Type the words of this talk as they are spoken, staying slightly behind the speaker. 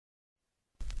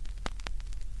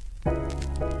Okay,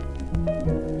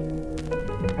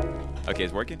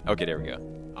 it's working? Okay, there we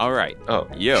go. All right. Oh.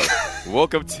 Yo,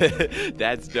 welcome to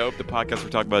That's Dope, the podcast we're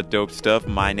talking about dope stuff.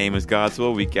 My name is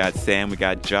Godswill. We got Sam, we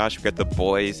got Josh, we got the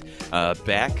boys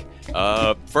back.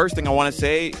 First thing I want to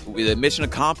say, the mission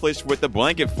accomplished with the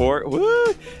blanket fort.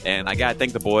 Woo! And I gotta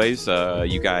thank the boys.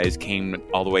 You guys came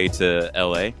all the way to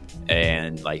LA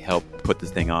and like helped put this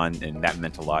thing on, and that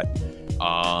meant a lot.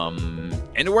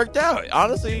 And it worked out.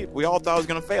 Honestly, we all thought it was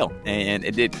gonna fail, and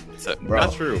it did. So,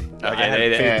 Not true. I had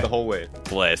faith the whole way.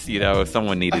 Bless,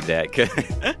 someone needed that.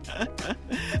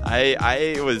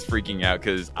 I was freaking out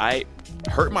because I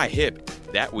hurt my hip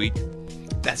that week.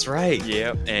 That's right.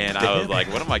 Yeah, and I was like,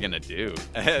 "What am I gonna do?"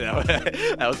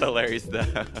 That was hilarious. You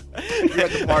at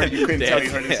the party, you couldn't tell you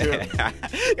hurt his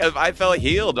hip. I felt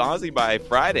healed, honestly, by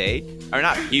Friday. Or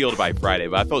not healed by Friday,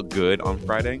 but I felt good on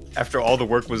Friday. After all the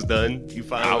work was done, you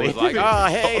finally... I was like, "Oh,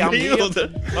 hey, I'm healed."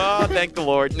 Oh, thank the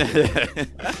Lord.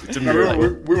 It's a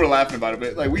miracle. We were laughing about it,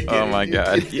 but like we get Oh my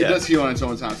God. It does heal on its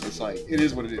own time, so it's like it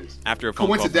is what it is. After a phone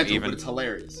call with Coincidental, Even, but it's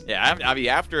hilarious. yeah, I mean,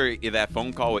 after that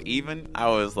phone call with Even, I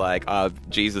was like,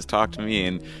 Jesus talked to me,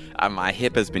 and my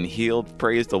hip has been healed.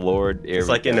 Praise the Lord. It's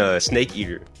like in a Snake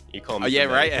Eater. You call me. Oh yeah,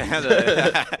 right.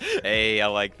 Hey, I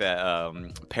like that.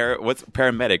 What's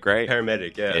paramedic, right?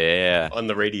 Paramedic, yeah. Yeah. On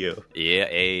the radio.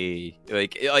 Yeah,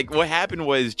 like what happened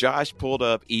was Josh pulled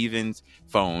up Evan's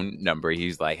phone number.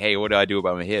 He's like, "Hey, what do I do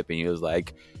about my hip?" And he was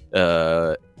like,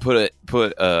 "Put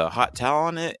a hot towel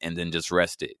on it and then just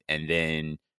rest it." And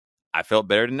then I felt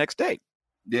better the next day.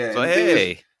 Yeah. So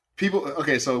hey. People,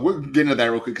 okay, so we're getting to that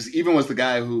real quick because Even was the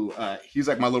guy who, he's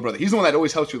like my little brother. He's the one that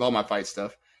always helps you with all my fight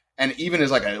stuff. And Even is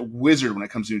like a wizard when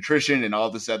it comes to nutrition and all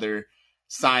this other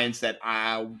science that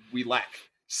we lack.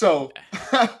 So,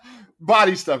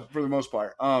 body stuff for the most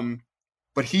part.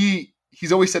 But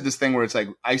he's always said this thing where it's like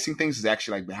icing things is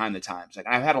actually like behind the times. Like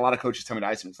I've had a lot of coaches tell me to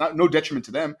ice them. It's no detriment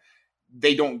to them.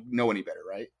 They don't know any better,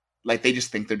 right? Like they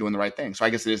just think they're doing the right thing. So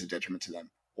I guess it is a detriment to them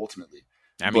ultimately.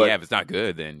 I mean, if it's not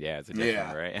good, then yeah, it's a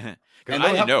detriment, right? Because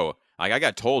I didn't know. Like I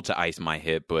got told to ice my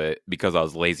hip, but because I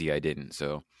was lazy, I didn't.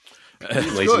 So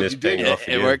Laziness paying off.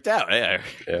 It worked out. Yeah.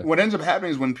 What ends up happening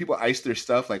is when people ice their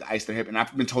stuff, like ice their hip, and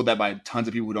I've been told that by tons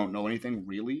of people who don't know anything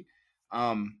really,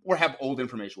 or have old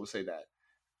information. We'll say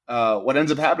that. What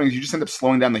ends up happening is you just end up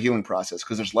slowing down the healing process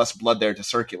because there's less blood there to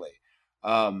circulate.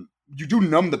 You do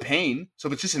numb the pain. So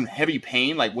if it's just in heavy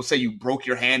pain, like we'll say you broke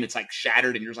your hand, it's like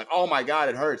shattered, and you're just like, "Oh my God,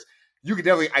 it hurts." You could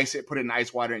definitely ice it, put it in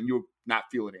ice water, and you'll not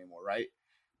feel it anymore, right?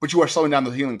 But you are slowing down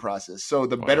the healing process. So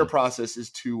the better process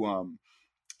is to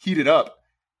heat it up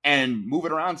and move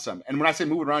it around some. And when I say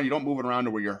move it around, you don't move it around to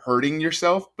where you're hurting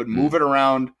yourself, but move it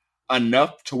around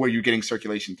enough to where you're getting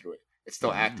circulation through it. It's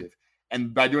still active.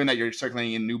 And by doing that, you're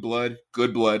circulating in new blood,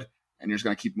 good blood, and you're just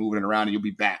going to keep moving it around, and you'll be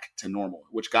back to normal,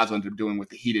 which God's ended up doing with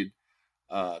the heated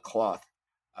cloth.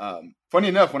 Funny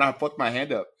enough, when I fucked my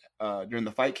hand up during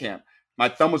the fight camp, my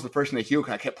thumb was the first thing to heal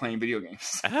because I kept playing video games.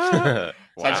 So I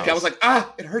was like,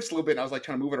 it hurts a little bit. And I was like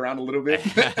trying to move it around a little bit.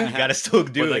 You got to still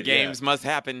do it. The games must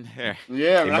happen.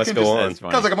 Yeah, it must go on.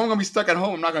 Because like, if I'm going to be stuck at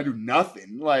home, I'm not going to do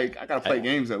nothing. Like, I got to play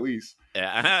games at least.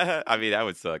 Yeah, I mean, that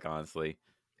would suck, honestly.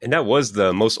 And that was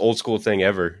the most old school thing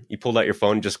ever. You pulled out your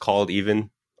phone and just called Even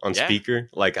on speaker.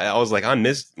 Like, I was like, I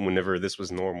missed whenever this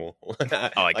was normal.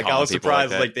 I was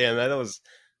surprised. Like, damn,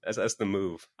 that's the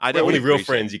move. Only real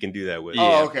friends you can do that with. Yeah.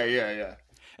 Oh, okay, yeah.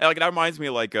 And like that reminds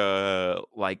me, like we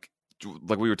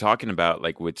were talking about,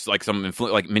 like with like some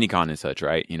like Minicon and such,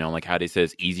 right? Like how they say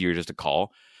it's easier just to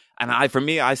call. And for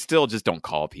me, I still just don't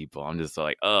call people. I'm just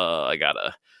like, I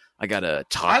gotta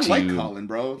talk to you. I like calling,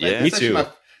 bro. Yeah, me too.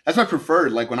 That's my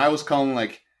preferred. Like when I was calling,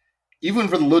 like even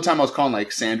for the little time I was calling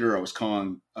like Sandra, or I was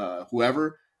calling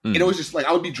whoever. It was just like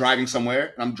I would be driving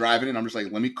somewhere and I'm driving and I'm just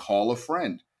like, let me call a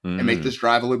friend and make this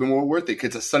drive a little bit more worth it. 'Cause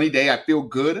it's a sunny day. I feel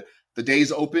good. The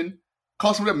day's open.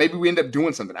 Call someone up. Maybe we end up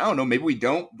doing something. I don't know. Maybe we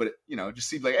don't, but just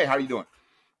see like, hey, how are you doing?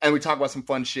 And we talk about some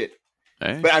fun shit.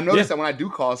 Hey. But I've noticed that when I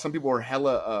do call, some people are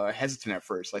hella hesitant at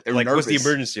first. Like they're nervous. What's the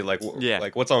emergency? Like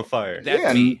what's on fire?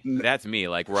 That's me. That's me.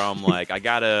 Like where I'm like, I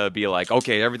gotta be like,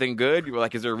 okay, everything good? You're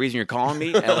like, is there a reason you're calling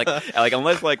me? And like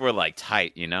unless like we're like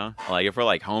tight, like if we're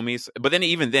like homies. But then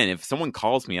even then, if someone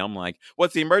calls me, I'm like,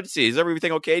 what's the emergency? Is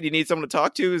everything okay? Do you need someone to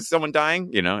talk to? Is someone dying?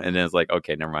 And then it's like,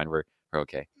 okay, never mind. We're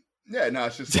okay. Yeah, no,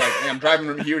 it's just like, hey, I'm driving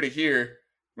from here to here.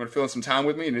 You want to fill in some time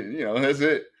with me? And that's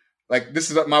it. Like,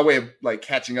 this is my way of like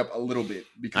catching up a little bit.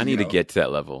 Because I need to get to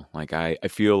that level. Like, I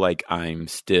feel like I'm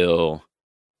still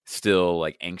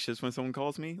like anxious when someone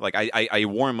calls me. Like, I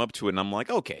warm up to it and I'm like,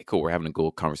 okay, cool, we're having a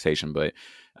cool conversation. But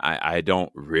I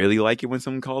don't really like it when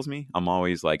someone calls me. I'm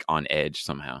always like on edge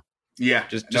somehow. Yeah,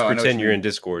 just pretend you're in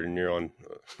Discord and you're on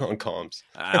comms.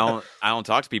 I don't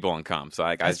talk to people on comms. So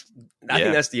I think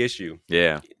that's the issue.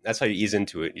 Yeah, that's how you ease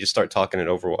into it. You just start talking in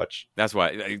Overwatch. That's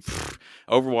why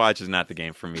Overwatch is not the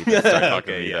game for me to start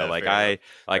talking to me. Though.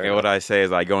 What I say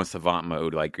is I go in savant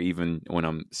mode. Like even when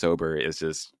I'm sober, it's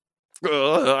just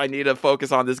I need to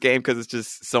focus on this game because it's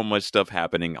just so much stuff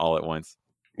happening all at once.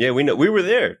 Yeah, we know. We were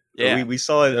there. Yeah, we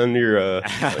saw it under your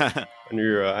under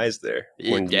your eyes there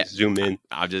when you zoom in.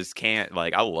 I just can't.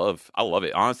 Like, I love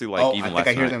it. Honestly, like even I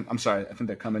think I hear them. I'm sorry. I think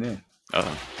they're coming in.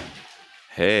 Oh,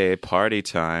 hey, party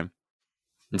time.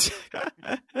 Do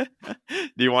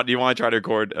you want to try to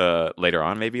record later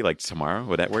on? Maybe like tomorrow.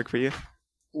 Would that work for you?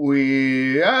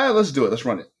 Let's do it. Let's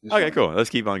run it. Okay, cool. Let's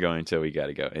keep on going until we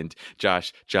gotta go. And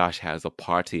Josh has a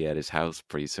party at his house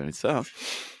pretty soon. So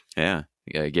yeah.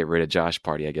 You gotta get rid of Josh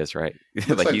party, I guess, right?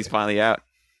 like he's finally out.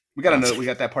 We got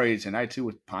that party tonight too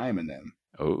with Pime and them.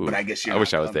 Oh, but I guess I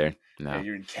wish I was there. No, yeah,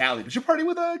 you're in Cali, but you're partying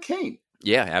with Kane.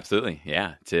 Yeah, absolutely.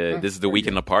 Yeah, this is the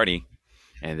weekend of party,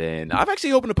 and then I'm actually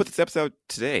hoping to put this episode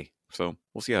today. So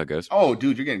we'll see how it goes. Oh,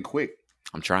 dude, you're getting quick.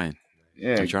 I'm trying.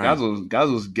 Yeah,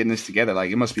 Gazzo's getting this together.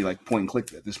 Like it must be like point and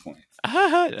click at this point.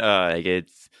 Like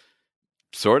it's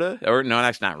sorta, or no,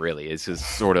 actually not really. It's just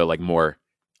sort of like more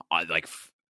like.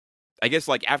 I guess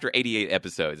like after 88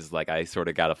 episodes, it's like I sort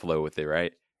of got to flow with it,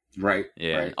 right? Right.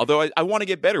 Yeah. Right. Although I want to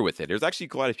get better with it. There's actually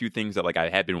quite a few things that like I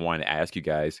had been wanting to ask you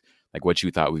guys, like what you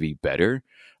thought would be better.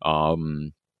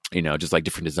 Just like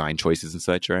different design choices and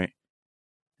such, right?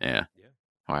 Yeah.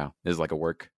 Wow, this is like a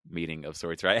work meeting of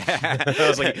sorts, right? I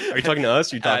was like, "Are you talking to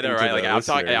us? Or are you talking I know, right? To like I'm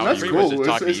talking. I'm pretty much just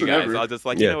talking to you guys. I was just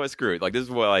like, you know what, screw it. Like this is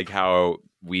what like how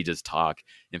we just talk.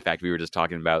 In fact, we were just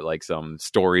talking about like some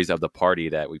stories of the party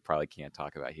that we probably can't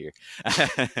talk about here.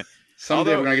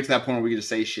 Someday we're gonna get to that point where we can just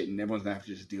say shit and everyone's gonna have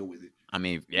to just deal with it. I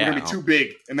mean, yeah, we're gonna be too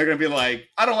big, and they're gonna be like,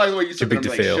 "I don't like the way you said."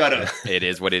 Like, "Shut up." It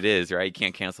is what it is, right? You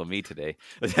can't cancel me today.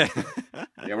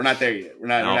 Yeah, we're not there yet. We're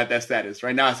not at that status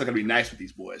right now. It's not gonna be nice with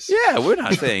these boys. Yeah, we're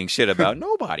not saying shit about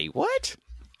nobody. What?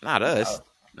 Not us.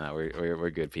 No,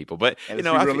 we're good people. But and you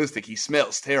know, realistic. He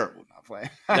smells terrible. Not playing.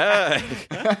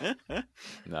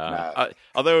 No.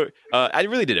 Although I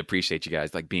really did appreciate you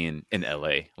guys like being in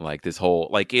LA. Like this whole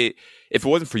like it. If it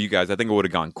wasn't for you guys, I think it would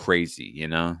have gone crazy. You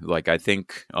know, like I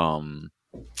think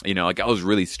like I was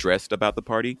really stressed about the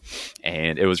party,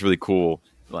 and it was really cool.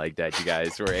 Like that, you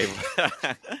guys were able.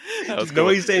 That was cool.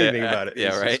 Nobody say anything about it.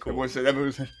 Yeah, right. Cool. Try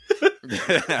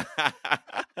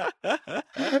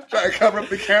to cover up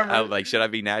the camera. I'm like, should I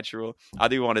be natural? I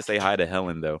do want to say hi to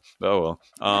Helen though. Oh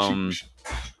well.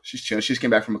 She's chilling. She just came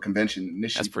back from a convention.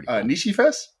 That's pretty cool. Nishi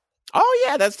Fest. Oh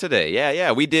yeah, that's today.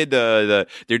 Yeah. We did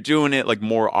they're doing it like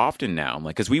more often now.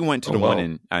 Like because we went to the one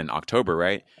in October,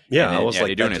 right? Yeah, then, I was like,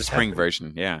 they're doing a spring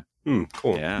version. Yeah.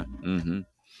 Cool. Yeah. Mm-hmm.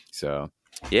 So.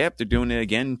 Yep, they're doing it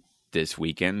again this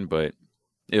weekend, but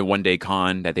a one-day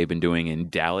con that they've been doing in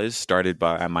Dallas, started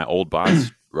by my old boss,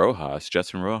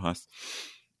 Justin Rojas.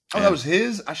 Oh, that was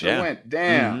his? I should have went.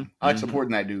 Damn. I like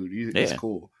supporting that dude. He's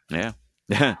cool. Yeah.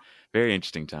 Very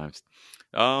interesting times.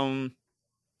 So,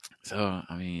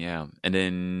 I mean, yeah. And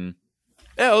then,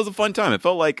 it was a fun time. It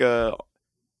felt like I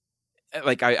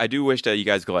do wish that you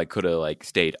guys could have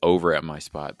stayed over at my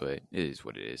spot, but it is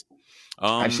what it is.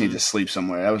 I just need to sleep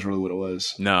somewhere. That was really what it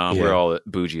was. No, we're all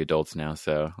bougie adults now,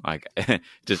 so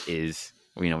just is.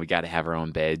 We got to have our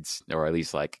own beds, or at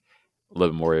least a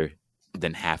little more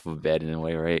than half of a bed in a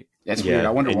way, right? That's weird. I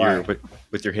wonder why. You're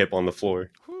with your hip on the floor.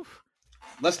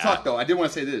 Let's talk though. I did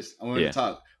want to say this. I want to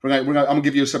talk. I'm gonna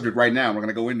give you a subject right now. We're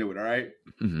gonna go into it. All right.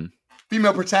 Mm-hmm.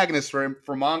 Female protagonists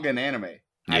for manga and anime.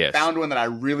 I found one that I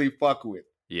really fuck with.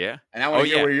 Yeah. And I want to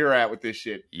hear where you're at with this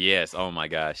shit. Yes. Oh my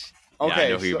gosh. Okay. Yeah, I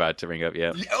know who you're about to bring up.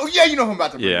 Yeah. Oh yeah, you know who I'm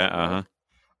about to bring up. Yeah.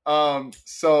 Uh-huh.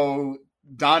 So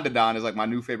Don is my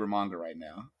new favorite manga right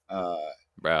now.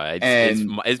 Bro,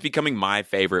 it's becoming my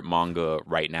favorite manga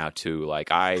right now too.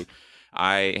 I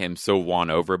am so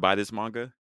won over by this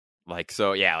manga. I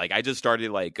just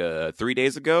started 3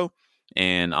 days ago,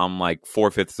 and I'm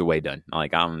 4/5 of the way done.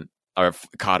 I'm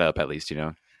caught up at least,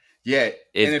 Yeah,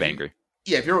 it's banger.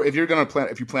 If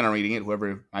you plan on reading it,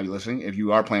 whoever might be listening, if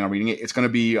you are planning on reading it, it's going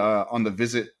to be on the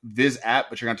Viz app,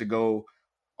 but you're going to have to go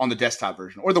on the desktop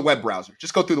version or the web browser.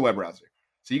 Just go through the web browser.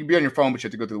 So you can be on your phone, but you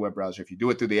have to go through the web browser. If you do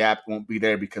it through the app, it won't be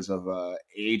there because of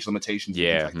age limitations and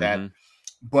things like that.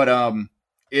 But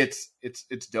it's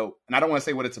dope, and I don't want to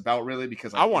say what it's about really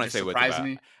because I want to say what it's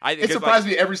about. It surprised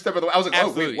me every step of the way. I was like,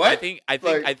 absolutely. Oh, wait, what?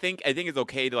 I think it's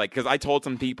okay to because I told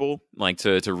some people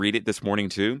to read it this morning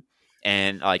too.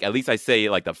 And at least I say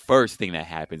the first thing that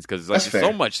happens because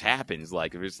so much happens.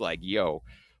 It's yo,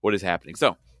 what is happening?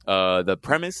 So the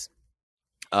premise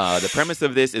The premise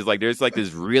of this is like there's like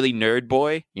this really nerd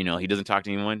boy, you know, he doesn't talk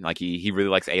to anyone, like he really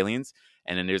likes aliens,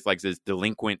 and then there's like this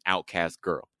delinquent outcast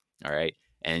girl, all right,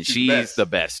 and she's the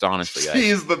best, honestly.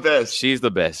 She's the best. She's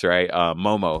the best, right?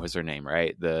 Momo is her name,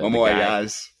 right? Momo,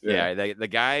 guys. Yeah, the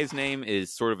guy's name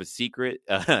is sort of a secret.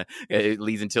 It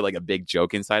leads into like a big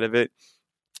joke inside of it.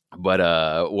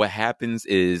 But what happens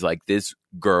is like this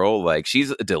girl, like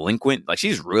she's a delinquent, like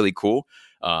she's really cool.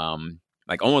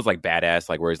 Like almost like badass,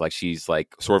 like whereas like she's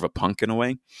like sort of a punk in a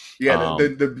way. Yeah,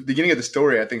 the beginning of the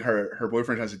story, I think her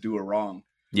boyfriend has to do her wrong.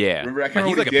 Yeah, remember, I can't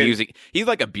remember he's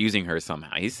like abusing her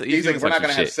somehow. He's like, we're not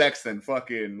gonna have sex then.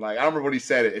 Fucking like, I don't remember what he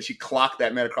said it, and she clocked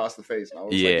that man across the face. And I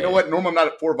was like, you know what? Normally I'm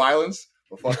not for violence,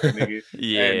 but fuck you, nigga.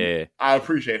 Yeah, and I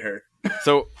appreciate her.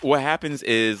 So what happens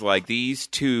is like these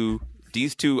two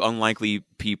unlikely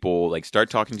people like start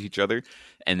talking to each other,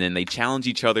 and then they challenge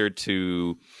each other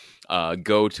to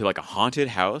go to like a haunted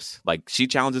house. Like she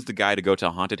challenges the guy to go to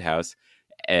a haunted house,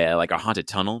 like a haunted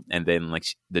tunnel, and then like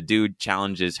the dude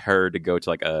challenges her to go to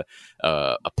like a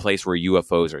place where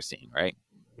UFOs are seen, right?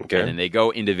 Okay. And then they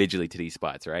go individually to these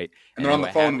spots, right? And they're on the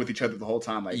phone with each other the whole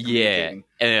time, like and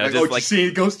like, just like see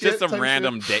a ghost, just some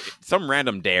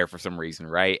random dare for some reason,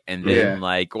 right? And then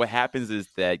like what happens is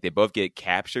that they both get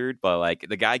captured, but like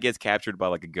the guy gets captured by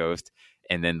like a ghost,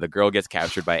 and then the girl gets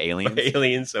captured by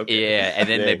aliens. Okay. Yeah, and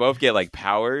then they both get like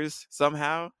powers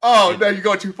somehow. Oh, no, you're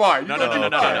going too far. No.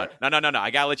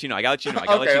 I gotta let you know. I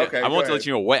want to let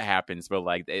you know what happens, but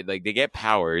like they get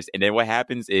powers, and then what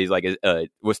happens is like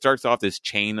what starts off this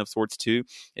chain of sorts too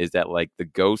is that like the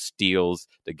ghost steals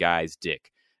the guy's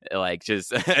dick. Like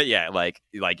just like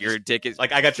your dick is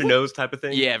like I got your nose type of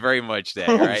thing. Yeah, very much that,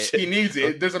 right? He needs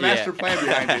it. There's a master plan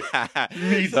behind it. He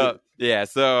needs it. Yeah,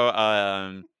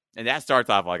 so and that starts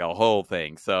off like a whole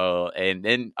thing. So, and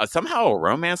then somehow a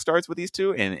romance starts with these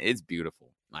two, and it's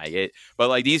beautiful. But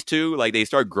like these two, like they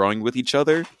start growing with each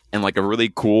other in like a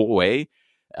really cool way,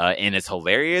 and it's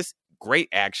hilarious. Great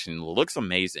action, looks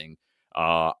amazing.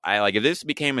 If this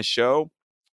became a show,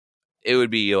 it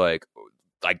would be like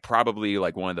probably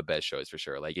like one of the best shows for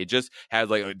sure. Like it just has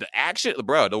like the action,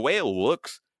 bro. The way it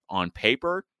looks on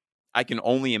paper, I can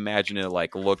only imagine it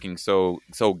like looking so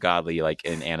godly like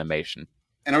in animation.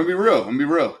 And I'm gonna be real. I'm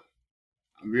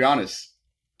gonna be honest.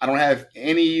 I don't have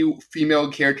any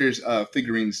female characters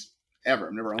figurines ever.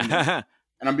 I've never owned them.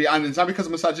 And it's not because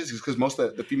of misogynistic, it's because most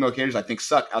of the female characters I think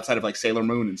suck outside of like Sailor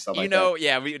Moon and stuff like that.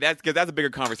 Yeah, that's a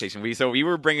bigger conversation. We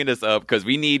were bringing this up because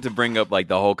we need to bring up like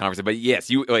the whole conversation. But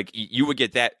yes, you would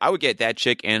get that. I would get that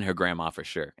chick and her grandma for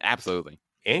sure. Absolutely.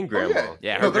 And grandma. Oh,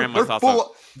 yeah. Her grandma's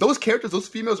those characters, those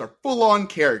females are full on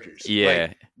characters.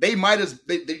 Yeah. Like,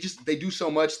 they do so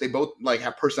much. They both like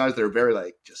have personalities that are very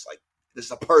like just like this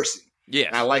is a person. Yeah.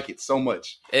 And I like it so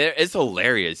much. It's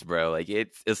hilarious, bro. Like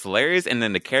it's hilarious, and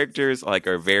then the characters like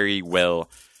are very well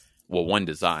one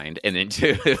designed, and then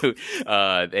two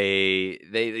they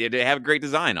have a great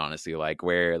design, honestly, like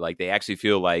where like they actually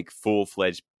feel like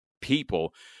full-fledged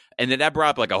people. And then that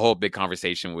brought up like a whole big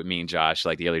conversation with me and Josh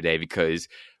like the other day, because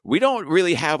we don't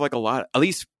really have like a lot, at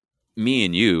least me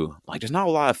and you, like there's not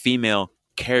a lot of female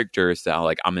characters that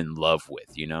like I'm in love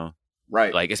with, you know?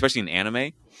 Right. Like especially in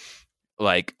anime.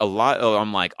 Like a lot of,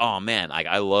 I'm like, oh man, like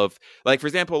I love, like for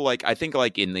example, like I think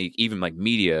like in the even like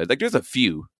media, like there's a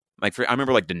few. Like I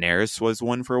remember like Daenerys was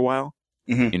one for a while.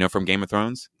 Mm-hmm. You know, from Game of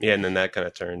Thrones. Yeah, and then that kind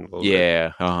of turned a little bit.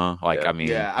 Yeah, Like I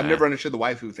mean, I've never understood the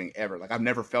waifu thing ever. Like I've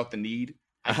never felt the need.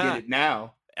 I get it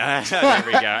now. There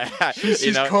we go.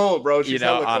 She's cold, bro. She's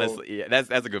honestly, cold. Yeah,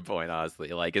 that's a good point. Honestly,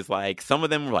 like it's like some of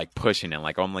them were like pushing it.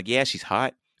 Like I'm like, yeah, she's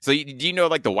hot. So do you know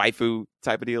like the waifu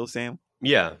type of deal, Sam?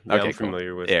 Yeah, okay, I'm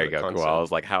familiar with. There you go. Cool. I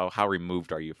was like, how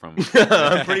removed are you from?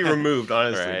 I'm pretty removed,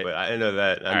 honestly, right. But I know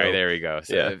that. All right, there we go.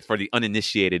 So for the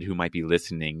uninitiated who might be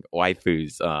listening,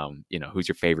 waifus, who's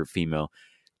your favorite female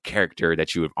character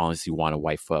that you would honestly want to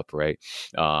wife up, right?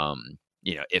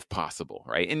 If possible,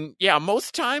 right? And yeah,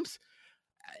 most times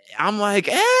I'm like,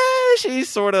 she's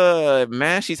sort of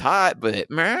she's hot, but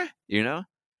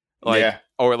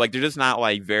or like they're just not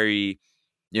like very,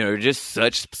 they're just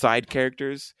such side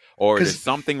characters, or there's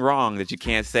something wrong that you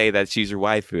can't say that she's your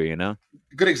waifu, you know?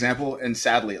 Good example, and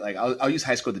sadly, like I'll use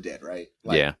High School of the Dead, right?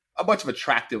 Like, yeah. A bunch of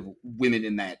attractive women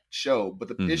in that show, but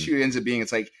the issue ends up being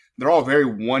it's like they're all very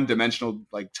one-dimensional,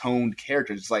 like toned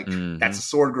characters. It's like that's a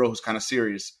sword girl who's kind of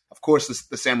serious. Of course,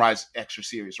 the samurai's extra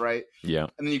serious, right? Yeah.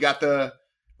 And then you got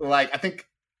I think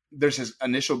there's his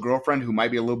initial girlfriend who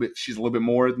might be she's a little bit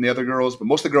more than the other girls, but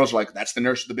most of the girls are like, that's the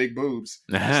nurse with the big boobs.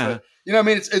 You know what I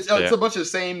mean? It's a bunch of the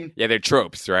same. Yeah, they're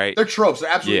tropes, right? They're tropes.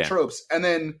 They're absolutely tropes. And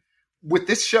then with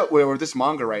this show, or this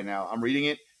manga right now, I'm reading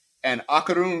it, and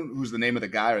Okarun, who's the name of the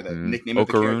guy or the nickname of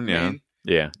the character,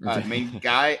 main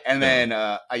guy, and then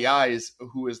Ayase,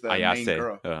 who is the main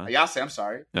girl. Ayase, I'm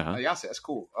sorry. Ayase, that's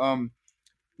cool.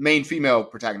 Main female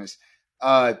protagonist.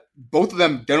 Both of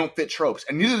them, they don't fit tropes,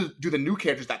 and neither do the new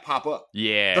characters that pop up.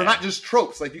 Yeah, they're not just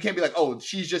tropes. Like, you can't be like, oh,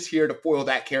 she's just here to foil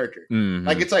that character. Mm-hmm.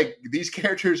 Like, it's like these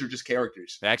characters are just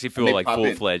characters. They actually feel like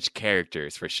full-fledged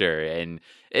characters for sure, and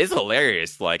it's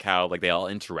hilarious, like how like they all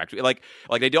interact. Like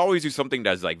they always do something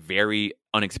that's like very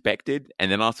unexpected,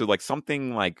 and then also like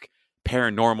something like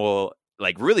paranormal,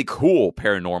 like really cool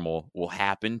paranormal will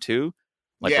happen too.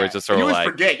 Like, where it's just sort of like,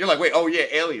 forget. You're like, wait, oh yeah,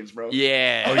 aliens, bro.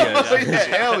 Yeah. Oh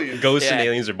yeah, aliens. Ghosts and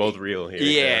aliens are both real here.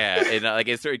 Yeah, and like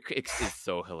it's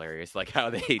so hilarious, like how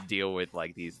they deal with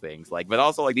like these things, like, but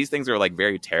also like these things are like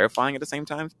very terrifying at the same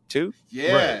time too.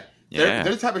 Yeah, right. They're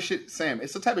the type of shit, Sam.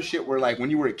 It's the type of shit where like when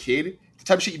you were a kid, the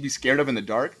type of shit you'd be scared of in the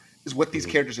dark is what these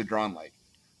characters are drawn like.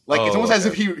 Like, it's almost as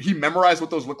if he memorized what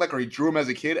those look like, or he drew them as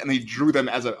a kid, and he drew them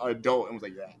as an adult, and was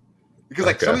like, yeah. Because,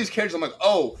 like, some of these characters, I'm like,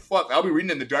 oh, fuck, I'll be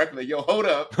reading in the dark, and like, yo, hold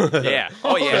up. Yeah.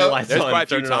 Oh, yeah. There's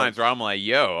quite a few times where I'm like,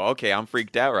 yo, okay, I'm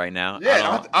freaked out right now.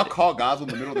 Yeah, I'll call Goswell in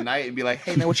the middle of the night and be like,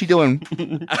 hey, man, what you doing?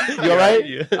 You all right?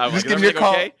 Yeah. Just give me a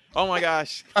call. Okay? Oh, my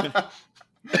gosh.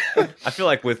 I feel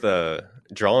like with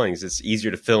drawings, it's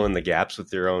easier to fill in the gaps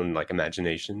with your own, like,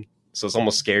 imagination. So it's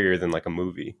almost scarier than, like, a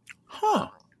movie. Huh.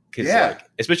 Because, like,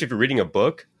 especially if you're reading a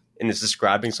book and it's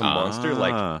describing some monster,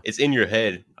 like, it's in your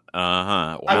head.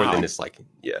 Wow. More than it's like,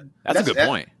 that's a good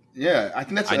point. Yeah, I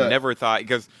think that's. I never thought,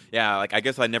 because like I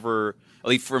guess I never, at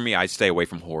least for me, I stay away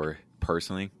from horror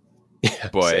personally. Yeah,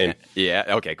 but same. Yeah,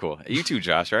 okay, cool. You too,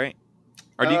 Josh, right?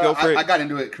 Or do you go for it? I got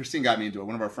into it. Christine got me into it.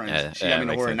 One of our friends, she got me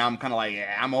into horror, and now I'm kind of like,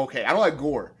 I'm okay. I don't like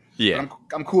gore. Yeah, but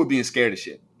I'm cool with being scared of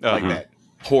shit like that.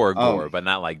 Horror gore, but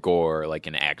not like gore, like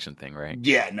an action thing, right?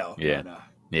 Yeah, no. Yeah, no.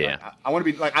 Yeah. Like, I want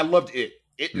to be like, I loved It.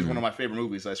 It is one of my favorite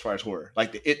movies as far as horror.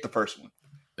 Like the first one.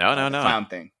 No. Clown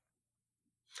thing.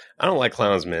 I don't like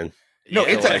clowns, man. No,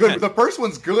 it's like good. The first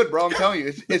one's good, bro. I'm telling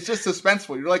you, it's just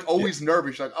suspenseful. You're like always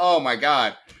nervous. You're like, oh my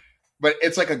god, but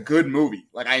it's like a good movie.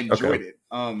 Like, I enjoyed it.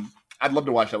 I'd love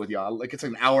to watch that with y'all. Like, it's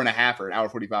like an hour and a half or an hour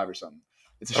 45 or something.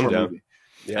 It's a short movie.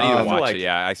 Yeah, I need to watch it.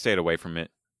 Yeah, I stayed away from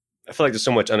it. I feel like there's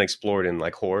so much unexplored in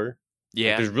like horror.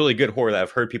 Yeah, like, there's really good horror that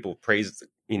I've heard people praise.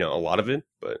 A lot of it,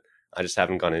 but I just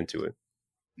haven't gone into it.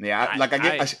 Yeah, go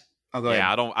ahead.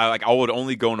 I would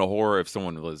only go into horror if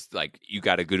someone was like, you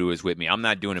got to go to it with me. I'm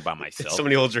not doing it by myself.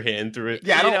 Somebody holds your hand through it.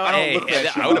 Yeah, I don't look at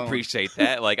that. I would appreciate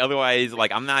that. Like, otherwise,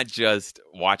 like, I'm not just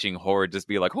watching horror, just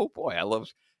be like, oh boy, I love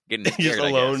getting scared, just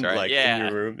alone, guess, right? like, in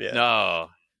your room. Yeah. No.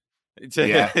 It's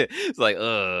like,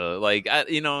 like,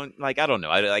 I don't know.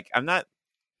 I'm not,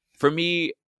 for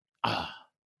me,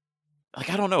 like,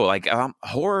 I don't know, like,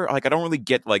 horror, like, I don't really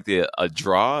get like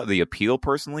the appeal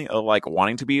personally of like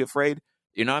wanting to be afraid.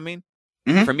 You know what I mean?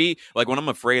 Mm-hmm. For me, like, when I'm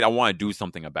afraid, I want to do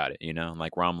something about it,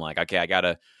 like where I'm like, okay, I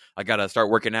gotta start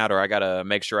working out, or I gotta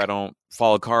make sure I don't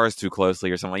follow cars too closely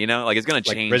or something, like it's gonna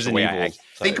change Resident the way I act.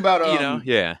 Think about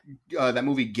that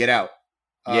movie Get Out.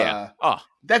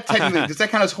 That technically, does that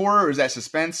count as horror, or is that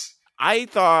suspense? I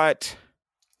thought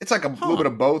it's like a little bit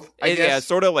of both. I guess. Yeah,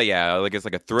 sort of like it's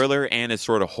like a thriller and it's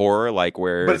sort of horror, like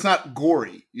where, but it's not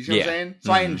gory. You see what I'm saying?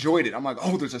 So I enjoyed it. I'm like,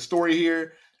 oh, there's a story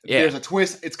here. Yeah. There's a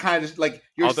twist. It's kind of just like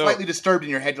you're slightly disturbed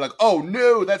in your head. You're like, oh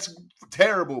no, that's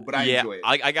terrible, but I enjoy it.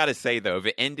 I gotta say though, if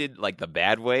it ended like the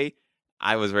bad way,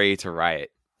 I was ready to riot.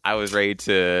 I was ready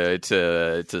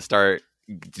to start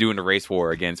doing a race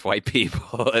war against white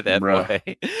people at that point.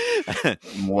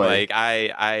 Like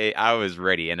I was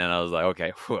ready, and then I was like,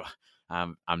 okay,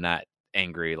 I'm not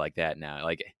angry like that now.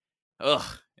 Like, ugh.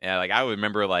 Yeah, like I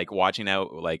remember like watching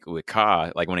out like with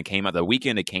Ka, like when it came out, the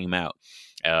weekend it came out.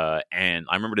 And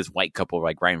I remember this white couple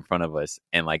like right in front of us,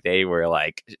 and like they were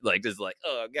like just like,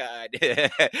 oh god.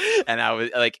 And I was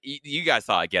like, you guys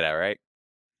saw it, Get Out, right?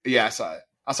 Yeah, I saw it.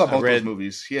 I saw both those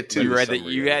movies. He had two. You read that?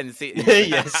 You hadn't seen?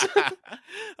 Yes.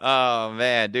 Oh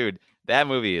man, dude, that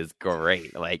movie is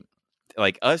great. Like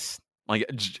us, like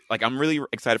I'm really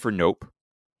excited for Nope.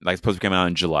 Like, it's supposed to come out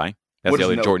in July. That's the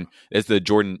other Nope? Jordan. It's the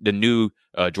new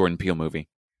Jordan Peele movie.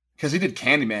 Because he did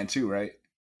Candyman too, right?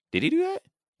 Did he do that?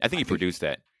 I think he produced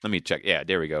that. Let me check. Yeah,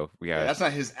 there we go. That's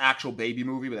not his actual baby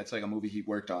movie, but that's like a movie he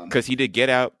worked on. Because he did Get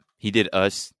Out. He did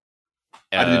Us.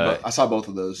 I saw both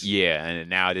of those. Yeah, and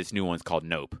now this new one's called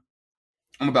Nope.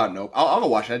 I'm about Nope. I'll go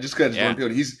watch it. Just because Jordan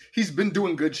Peele. He's been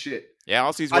doing good shit. Yeah,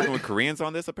 also he's working with Koreans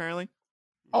on this apparently.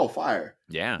 Oh, fire!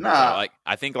 Yeah, so,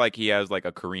 I think like he has like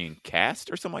a Korean cast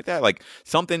or something like that, like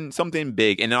something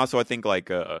big. And also I think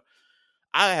like I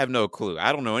have no clue.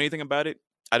 I don't know anything about it.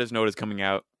 I just know it's coming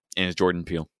out and it's Jordan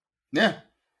Peele. Yeah,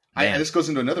 this goes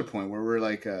into another point where we're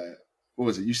like, what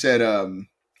was it? You said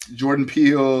Jordan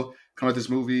Peele, come out with this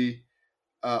movie.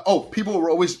 People were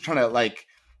always trying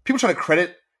to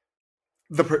credit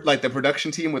the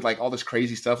production team with like all this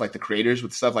crazy stuff, like the creators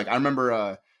with stuff. Like I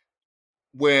remember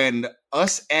when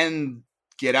Us and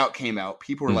Get Out came out,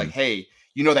 people were like, "Hey,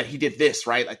 you know that he did this,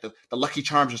 right? Like the Lucky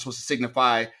Charms are supposed to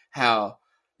signify how."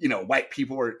 White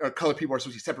people or colored people are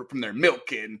supposed to be separate from their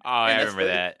milk. I remember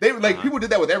that. They people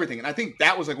did that with everything. And I think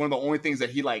that was like one of the only things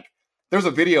that he like, there's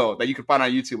a video that you can find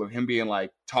on YouTube of him being like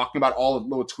talking about all the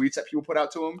little tweets that people put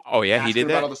out to him. Oh yeah, he did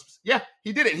that? Yeah,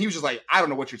 he did it. And he was just like, I don't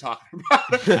know what you're talking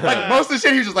about. Like most of the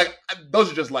shit, he was just like,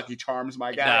 those are just Lucky Charms,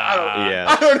 my guy.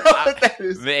 I don't know what that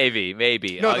is.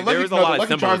 Maybe. No, there was a lot of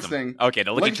Lucky Charms thing. Okay,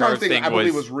 the Lucky Charms thing I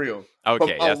believe was real.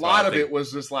 Okay, but a lot of it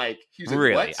was just like, he was like,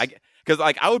 really? What? Because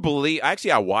like I would believe, actually,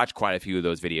 I watched quite a few of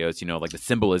those videos. Like the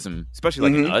symbolism,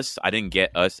 especially like in Us. I didn't get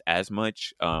Us as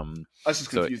much. Us is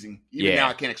confusing. Even now,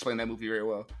 I can't explain that movie very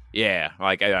well. Yeah,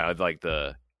 like I like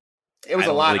the. It was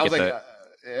a lot. I was like,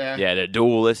 the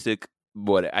dualistic.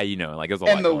 Like it was a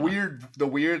lot. And the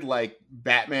weird like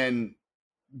Batman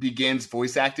Begins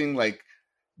voice acting, like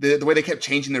the way they kept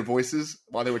changing their voices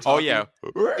while they were talking. Oh yeah,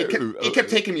 it kept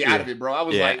taking me out of it, bro. I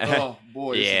was like, oh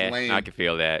boy, this is lame. I can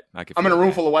feel that. I'm in a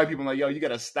room full of white people. I'm like, yo, you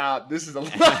gotta stop. This is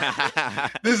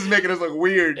this is making us look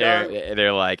weird.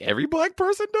 They're like, every black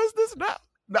person does this now.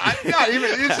 Not even.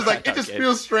 It's just like it just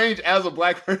feels strange as a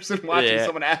black person watching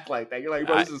someone act like that. You're like,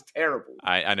 bro, this is terrible.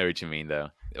 I know what you mean though.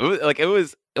 It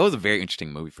was a very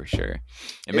interesting movie for sure.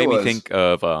 It made me think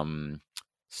of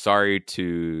Sorry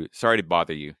to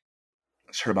Bother You.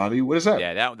 Sorry to Bother You? What is that?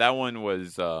 Yeah, that one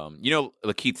was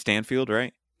Lakeith Stanfield,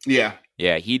 right? Yeah.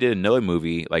 Yeah, he did another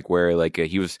movie like where like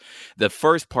he was the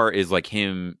first part is like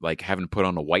him like having to put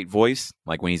on a white voice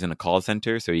like when he's in a call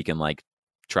center so he can like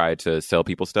try to sell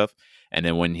people stuff. And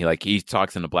then when he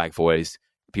talks in a black voice,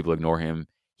 people ignore him.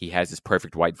 He has this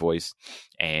perfect white voice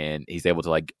and he's able to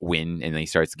like win and then he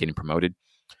starts getting promoted.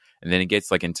 And then it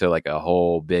gets like into like a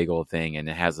whole big old thing and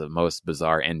it has the most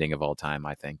bizarre ending of all time,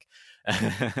 I think.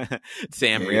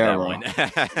 Sam, read that one.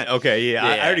 Okay, yeah.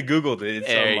 I already Googled it.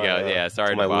 There you go. Yeah,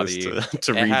 sorry to bother you.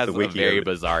 To read it has the wiki. A very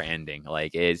bizarre ending.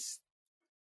 Like I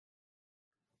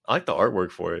like the artwork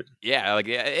for it. Yeah,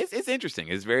 it's interesting.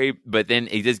 It's very, but then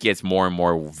it just gets more and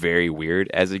more very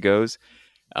weird as it goes.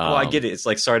 Well, I get it. It's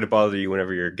like sorry to bother you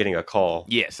whenever you're getting a call.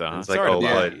 Yes, it's like sorry to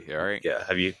bother you. All right. Yeah.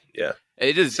 Have you? Yeah.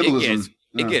 It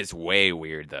gets way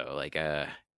weird though. Like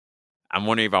I'm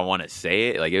wondering if I want to say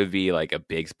it. Like it would be like a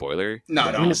big spoiler. No,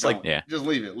 I mean, it's like just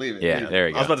leave it. Yeah, there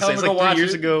you go. I was about to say it's like 3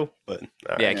 years ago, but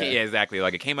yeah, exactly.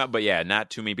 Like it came out, but yeah, not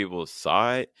too many people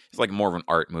saw it. It's like more of an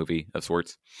art movie of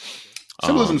sorts.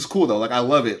 Symbolism's cool though. Like I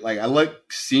love it. Like I like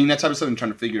seeing that type of stuff and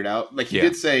trying to figure it out. Like he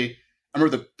did say, I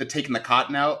remember the taking the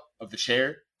cotton out of the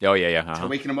chair. Oh yeah. To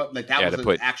waking him up. Like that was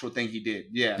the actual thing he did.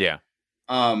 Yeah. Yeah.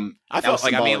 I felt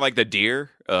like like the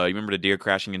deer. You remember the deer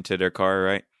crashing into their car,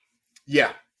 right?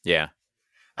 Yeah. Yeah.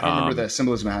 I don't remember the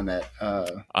symbolism behind that.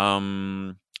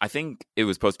 I think it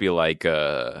was supposed to be like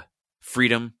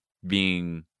freedom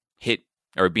being hit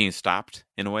or being stopped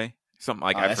in a way. Something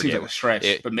like I that forget. Seems like a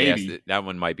stretch, but maybe yes, that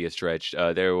one might be a stretch.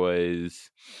 There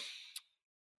was.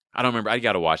 I don't remember. I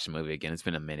got to watch the movie again. It's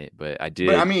been a minute, but I did.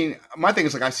 But I mean, my thing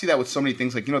is like I see that with so many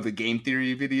things, like the game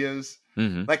theory videos.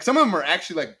 Mm-hmm. Like some of them are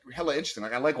actually like hella interesting.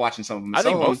 Like I like watching some of them. I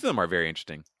think most of them are very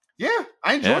interesting. Yeah,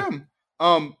 I enjoy them.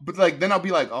 But like then I'll be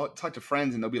like, I'll talk to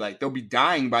friends and they'll be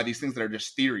dying by these things that are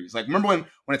just theories. Like remember when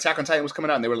Attack on Titan was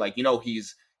coming out and they were like,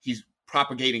 he's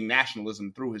propagating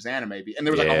nationalism through his anime, and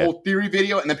there was like a whole theory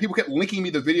video, and then people kept linking me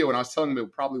the video, and I was telling them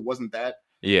it probably wasn't that.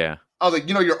 Yeah, I was like,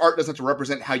 your art doesn't have to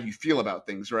represent how you feel about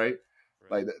things, right?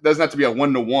 Like, it doesn't have to be a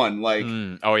 1-to-1. Like,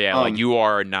 like you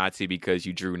are a Nazi because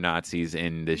you drew Nazis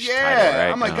in this title, right?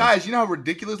 I'm like, guys, you know how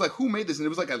ridiculous? Like, who made this? And it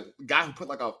was like a guy who put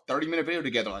like a 30-minute video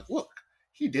together. Like, look,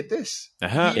 he did this.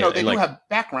 Uh-huh. They do have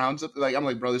backgrounds. Like, I'm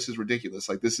like, bro, this is ridiculous.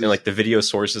 Like, this is like the video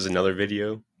source is another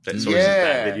video that sources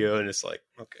that video, and it's like,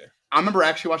 okay. I remember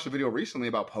actually watched a video recently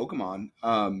about Pokemon,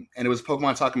 and it was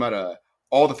Pokemon talking about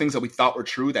all the things that we thought were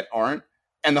true that aren't,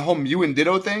 and the whole Mew and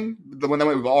Ditto thing, the one that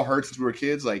we've all heard since we were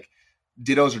kids, like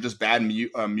Dittos are just bad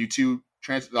Mewtwo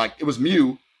like it was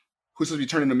Mew who's supposed to be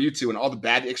turned into Mewtwo, and all the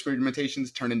bad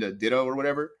experimentations turn into Ditto or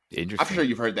whatever. Interesting. I'm sure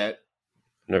you've heard that.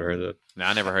 Never heard that. No,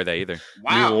 I never heard that either.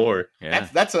 Wow, New lore. Yeah.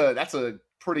 That's a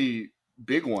pretty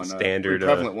big one, standard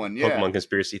prevalent one. Yeah, Pokemon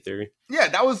conspiracy theory. Yeah,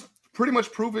 that was pretty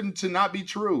much proven to not be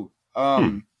true.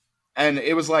 And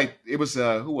it was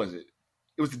who was it?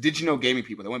 It was the Did You Know Gaming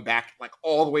people. They went back like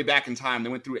all the way back in time. They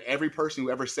went through every person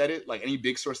who ever said it, like any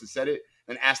big source that said it,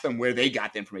 and asked them where they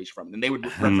got the information from. And then they would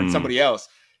reference somebody else.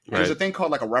 And there's a thing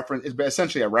called like a reference. It's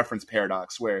essentially a reference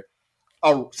paradox where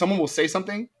someone will say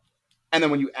something, And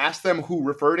then when you ask them who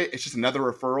referred it, it's just another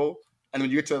referral. And when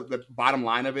you get to the bottom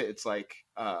line of it, it's like,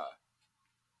 I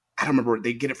don't remember.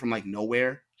 They get it from like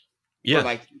nowhere. Yeah. Or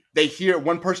like they hear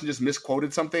one person just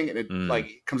misquoted something and it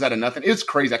like comes out of nothing. It's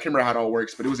crazy. I can't remember how it all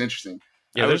works, but it was interesting.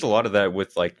 Yeah, there's a lot of that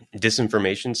with like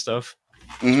disinformation stuff,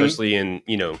 especially in,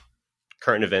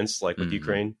 current events like with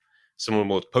Ukraine. Someone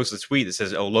will post a tweet that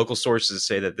says, "Oh, local sources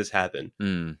say that this happened,"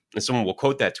 and someone will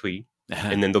quote that tweet,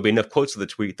 and then there'll be enough quotes of the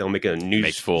tweet they'll make a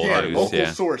news full news. Local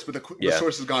source, but the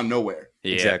source has gone nowhere.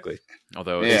 Yeah. Exactly.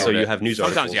 Although, so you have news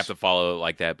sometimes articles. you have to follow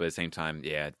like that, but at the same time,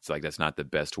 it's like that's not the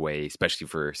best way, especially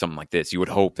for something like this. You would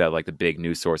hope that like the big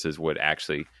news sources would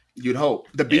actually. You'd hope.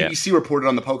 The BBC reported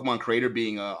on the Pokemon creator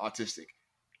being autistic.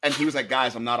 And he was like,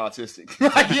 guys, I'm not autistic.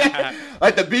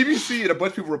 Like the BBC and a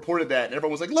bunch of people reported that. And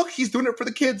everyone was like, look, he's doing it for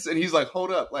the kids. And he's like,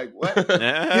 hold up. Like, what?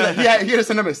 He had to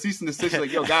send them a cease and desist.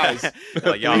 Like, yo, guys.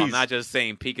 Like, y'all, I'm not just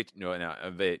saying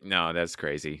Pikachu. No, that's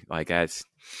crazy. Like, that's.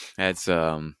 And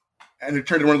it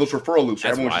turned into one of those referral loops.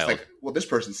 Everyone was just like, well, this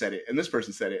person said it. And this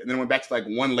person said it. And then it went back to like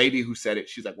one lady who said it.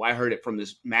 She's like, well, I heard it from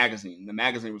this magazine. And the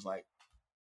magazine was like,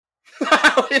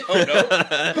 we don't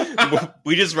know.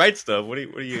 We just write stuff. What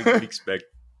do you expect?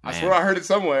 I swear I heard it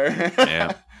somewhere.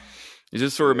 Yeah. It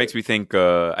just sort of makes me think,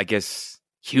 I guess,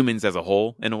 humans as a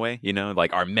whole, in a way,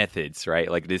 like our methods, right?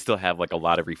 Like they still have like a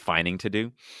lot of refining to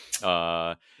do.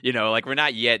 Like we're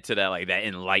not yet to that, like that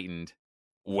enlightened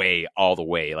way all the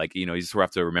way. Like, you just have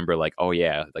to remember like, oh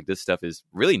yeah, like this stuff is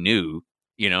really new,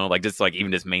 like just like even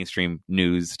this mainstream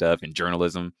news stuff and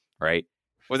journalism, right?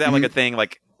 Was that like a thing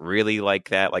like really like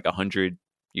that, like 100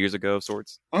 years ago,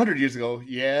 sorts? 100 years ago,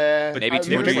 yeah. But maybe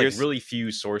 200 years. Like really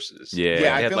few sources.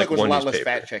 Yeah, I feel like it was a lot less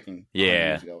fact checking.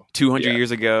 Yeah, 200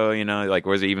 years ago, like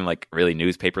was it even like really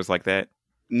newspapers like that?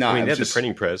 No, I mean, they had the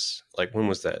printing press. Like when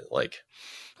was that? Like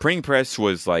printing press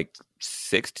was like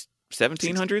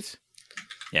 1700s.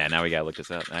 Yeah, now we gotta look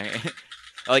this up.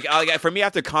 Like for me, I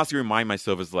have to constantly remind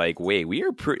myself, is like, wait,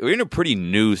 we're in a pretty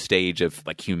new stage of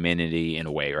like humanity in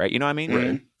a way, right? You know what I mean?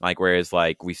 Right. Like whereas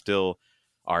like we still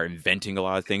are inventing a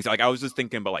lot of things. Like I was just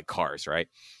thinking about like cars, right?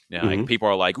 Like people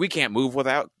are like, we can't move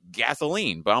without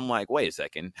gasoline. But I'm like, wait a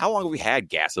second. How long have we had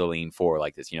gasoline for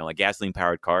like this? Like gasoline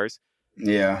powered cars?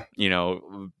 Yeah.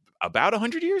 About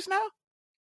 100 years now?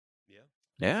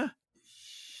 Yeah.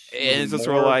 And it's just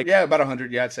more, sort of like... Yeah, about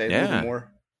 100, I'd say. A little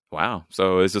more. Wow.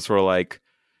 So it's just sort of like...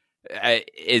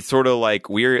 It's sort of like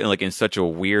we're like in such a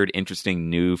weird, interesting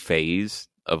new phase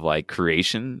of like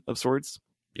creation of sorts.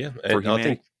 Yeah. And I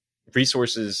think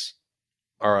resources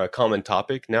are a common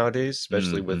topic nowadays,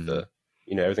 especially with the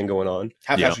everything going on.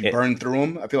 How fast we burn through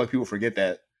them? I feel like people forget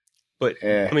that. But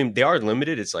I mean, they are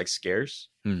limited. It's like scarce.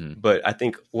 But I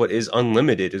think what is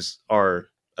unlimited is our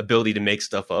ability to make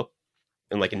stuff up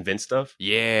and like invent stuff.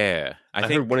 Yeah, I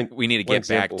think we need to get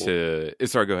back to.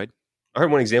 Sorry, go ahead. I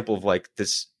heard one example of like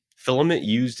this filament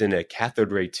used in a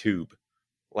cathode ray tube.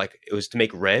 Like it was to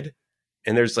make red,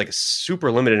 and there's like a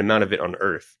super limited amount of it on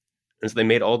Earth. And so they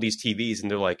made all these TVs, and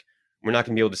they're like, we're not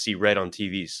going to be able to see red on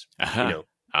TVs, in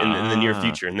the near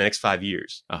future, in the next 5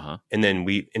 years. And then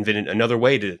we invented another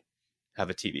way to have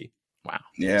a TV. Wow.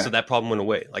 Yeah. So that problem went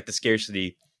away. Like the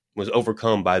scarcity was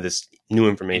overcome by this new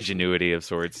information. Ingenuity of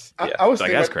sorts. I was like,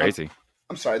 thinking, that's crazy.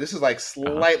 I'm sorry. This is like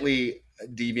slightly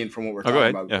deviant from what we're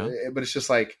talking about. But it's just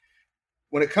like,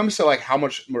 when it comes to like how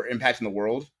much we're impacting the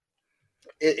world,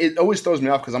 it always throws me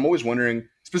off because I'm always wondering,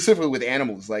 specifically with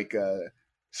animals, like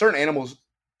certain animals,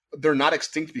 they're not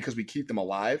extinct because we keep them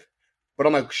alive. But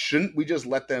I'm like, shouldn't we just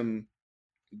let them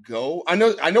go? I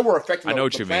know we're affecting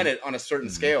the planet on a certain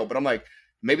scale, but I'm like,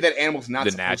 maybe that animal's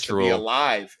not supposed to be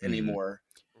alive anymore.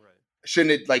 Right.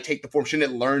 Shouldn't it like take the form?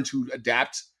 Shouldn't it learn to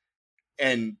adapt?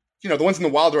 And the ones in the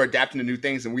wild are adapting to new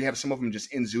things, and we have some of them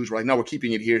just in zoos. We're like, no, we're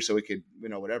keeping it here so it could,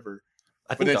 whatever.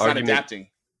 I think it's not adapting.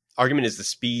 Argument is the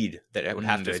speed that it would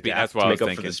have to adapt that's what to I make was up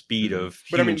thinking. for the speed of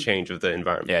human change of the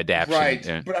environment. Yeah, adaptation. Right.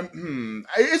 Yeah. But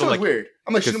it's always weird.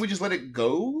 I'm like, shouldn't we just let it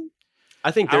go?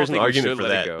 I think there's an argument for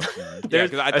that.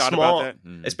 There's I thought about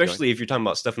that. Especially if you're talking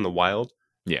about stuff in the wild.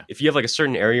 Yeah. If you have like a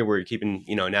certain area where you're keeping,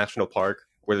 a national park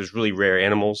where there's really rare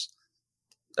animals,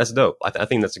 that's dope. I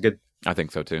think that's a good I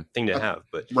think so too. thing to have.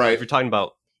 But if right. you're talking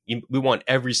about, we want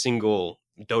every single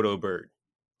dodo bird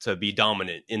to be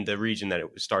dominant in the region that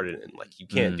it was started in. Like, you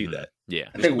can't do that. Yeah.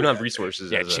 We don't have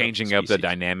resources. Yeah, changing up the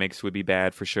dynamics would be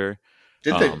bad for sure.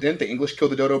 Didn't the English kill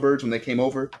the dodo birds when they came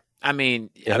over? I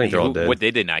mean, I think they're all dead. What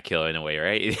they did not kill in a way,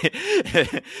 right?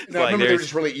 No, I remember they were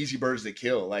just really easy birds to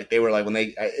kill. Like they were like when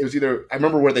it was either I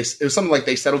remember where it was something like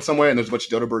they settled somewhere and there was a bunch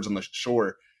of dodo birds on the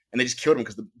shore and they just killed them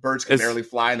because the birds could barely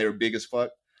fly and they were big as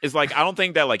fuck. It's like I don't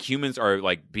think that like humans are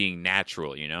like being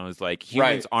natural, It's like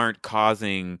humans aren't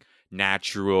causing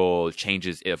natural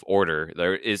changes of order.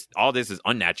 There is all this is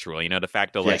unnatural. You know, the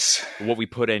fact of like what we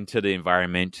put into the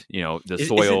environment. You know, the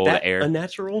soil, the air.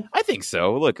 Unnatural? I think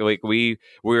so. Look, like we're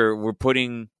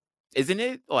putting. Isn't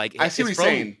it like I see what you're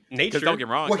saying? Nature. Don't get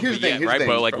me wrong. Well, here's the thing, right?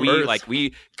 But like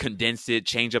we condense it,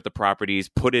 change up the properties,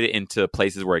 put it into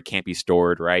places where it can't be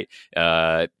stored, right?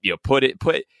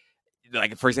 Put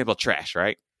like for example, trash,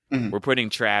 right? Mm-hmm. We're putting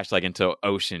trash like into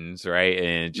oceans, right,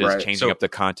 and just changing up the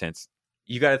contents.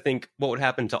 You got to think what would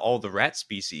happen to all the rat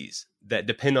species that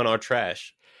depend on our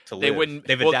trash to live.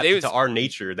 They've adapted to our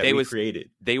nature that we created.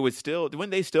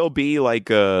 Wouldn't they still be like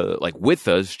with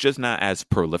us, just not as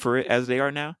proliferate as they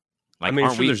are now? Like, I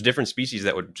mean, there's different species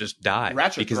that would just die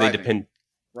because they depend.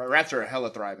 Rats are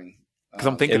hella thriving. Because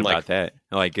I'm thinking about that.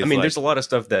 Like, there's a lot of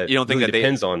stuff that you don't think that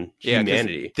depends on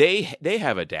humanity. They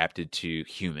have adapted to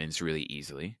humans really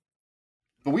easily.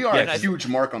 But we are a huge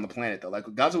mark on the planet, though. Like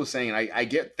Gaza was saying, I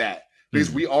get that. Because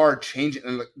we are changing,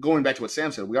 and going back to what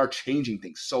Sam said, we are changing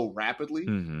things so rapidly.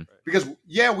 Mm-hmm. Because,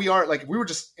 we are, like, if we were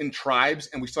just in tribes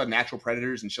and we still had natural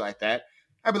predators and shit like that,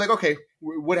 I'd be like, okay,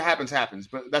 what happens.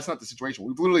 But that's not the situation.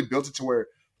 We've literally built it to where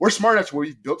we're smart enough to where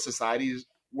we've built societies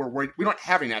where we don't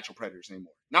have any natural predators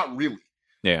anymore. Not really.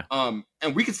 Yeah.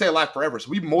 And we can stay alive forever. So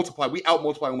we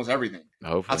out-multiply almost everything.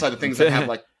 Hopefully. Outside the things that have,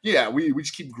 like, we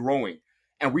just keep growing.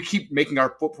 And we keep making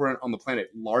our footprint on the planet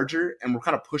larger, and we're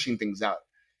kind of pushing things out.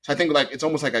 So I think like it's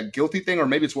almost like a guilty thing, or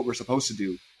maybe it's what we're supposed to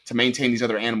do to maintain these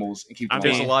other animals and keep.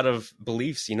 There's a lot of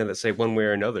beliefs, that say one way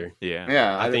or another.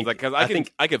 Yeah. I think because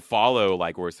I could follow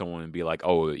like where someone would be like,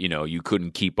 oh, you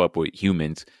couldn't keep up with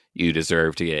humans, you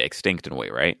deserve to get extinct in a way,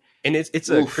 right? And it's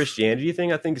a Christianity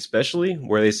thing, I think, especially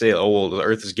where they say, oh, well, the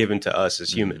earth is given to us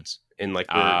as humans. And like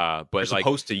we're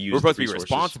supposed to use. We're supposed to be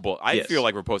responsible. I feel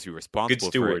like we're supposed to be responsible.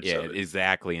 Good stewards. For it.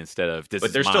 Exactly. Instead of this.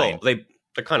 But they're still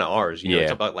they're kind of ours.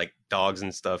 It's about like dogs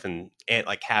and stuff and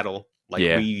like cattle. Like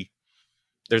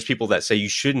there's people that say you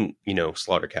shouldn't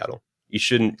slaughter cattle. You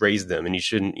shouldn't raise them, and you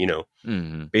shouldn't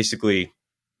basically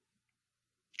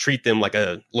treat them like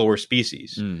a lower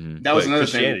species. Mm-hmm. That was another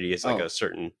Christianity thing. Is like a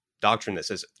certain doctrine that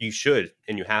says you should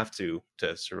and you have to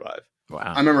survive. Wow.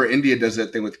 I remember India does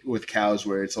that thing with cows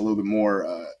where it's a little bit more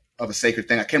of a sacred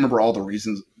thing. I can't remember all the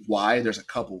reasons why. There's a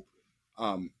couple,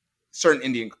 certain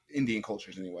Indian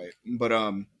cultures anyway. But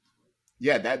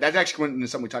that actually went into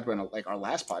something we talked about in like our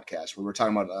last podcast where we were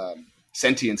talking about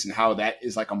sentience and how that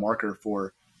is like a marker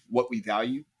for what we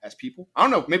value as people. I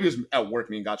don't know. Maybe it was at work.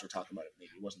 Me and Gods were talking about it.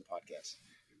 Maybe it wasn't the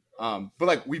podcast. But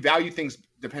like we value things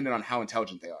dependent on how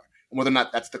intelligent they are. And whether or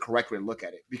not that's the correct way to look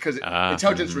at it. Because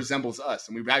intelligence resembles us,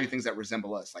 and we value things that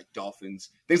resemble us, like dolphins,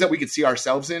 things that we could see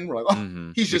ourselves in. We're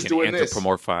like, he's just doing this.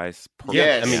 Anthropomorphize.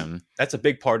 Yes. I mean, that's a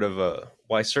big part of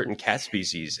why certain cat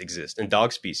species exist and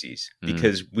dog species.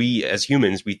 Because we, as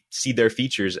humans, we see their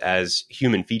features as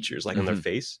human features, like on their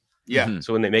face. Yeah.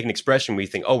 So when they make an expression, we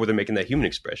think, they're making that human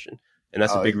expression. And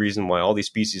that's a big reason why all these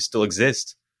species still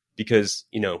exist. Because,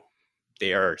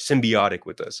 they are symbiotic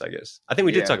with us, I guess. I think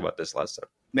we did talk about this last time.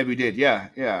 Maybe we did, yeah.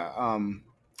 I'm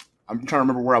trying to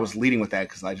remember where I was leading with that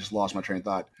because I just lost my train of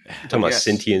thought. Talking about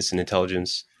sentience and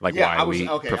intelligence. Like why we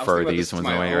prefer these ones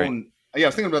away, right? Yeah, I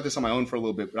was thinking about this on my own for a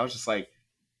little bit, but I was just like,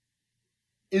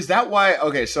 is that why?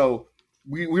 Okay, so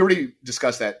we already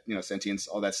discussed that, sentience,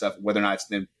 all that stuff, whether or not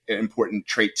it's an important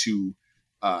trait to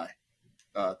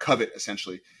covet,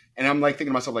 essentially. And I'm like thinking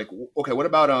to myself, like, okay, what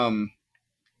about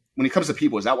when it comes to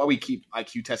people, is that why we keep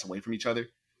IQ tests away from each other?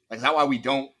 Like, is that why we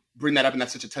don't bring that up, and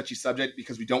that's such a touchy subject?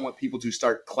 Because we don't want people to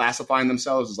start classifying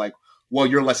themselves as like, well,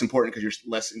 you're less important because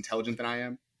you're less intelligent than I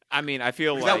am. I mean, I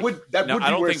feel like that would be I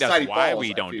don't where think that's why falls,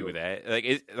 we don't do that.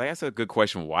 Like that's a good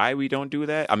question. Why we don't do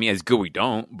that? I mean, it's good we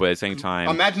don't, but at the same time,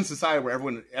 imagine society where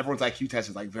everyone's IQ test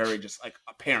is like very just like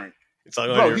apparent. It's like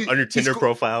on your Tinder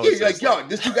profile. Yeah, like, yo,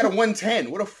 this dude got a 110.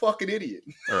 What a fucking idiot!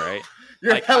 All right,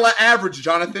 you're hella average,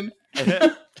 Jonathan.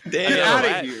 Get out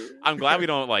of here. I'm glad we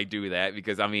don't like do that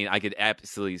because I mean I could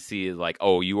absolutely see it like,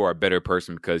 oh, you are a better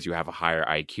person because you have a higher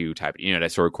IQ type,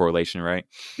 that sort of correlation, right?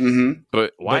 Mm-hmm.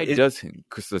 But why does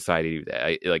society do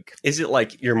that? Is it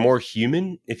like you're more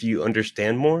human if you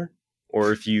understand more,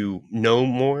 or if you know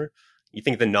more? You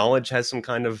think the knowledge has some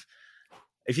kind of?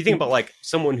 If you think about like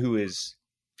someone who is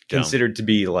considered to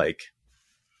be like,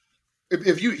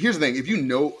 if you here's the thing, if you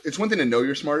know, it's one thing to know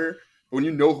you're smarter, but when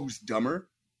you know who's dumber,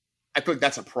 I feel like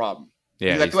that's a problem.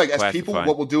 Yeah, I feel like as people,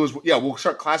 what we'll do is, we'll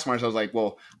start classifying ourselves like,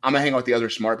 well, I'm gonna hang out with the other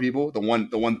smart people, the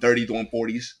 130, the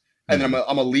 140s, and then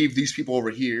I'm gonna leave these people over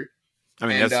here. I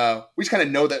mean, we just kind of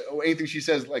know that anything she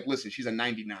says, like, listen, she's a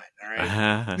 99. All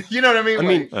right, you know what I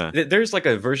mean? There's like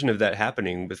a version of that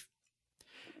happening with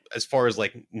as far as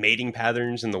like mating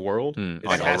patterns in the world, it's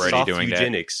like soft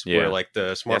eugenics, where like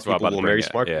the smart people will marry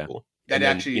smart people. That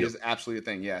actually is absolutely a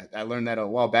thing. Yeah, I learned that a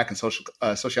while back in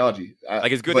sociology.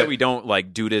 Like it's good that we don't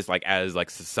like do this like as like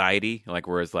society, like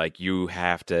whereas like you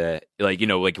have to like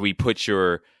like we put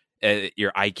your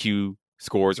IQ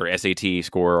scores or SAT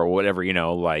score or whatever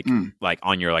like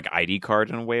on your like ID card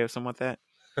in a way or something like that.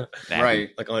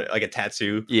 Right, like a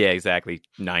tattoo. Yeah, exactly.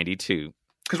 92.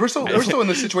 Because we're still in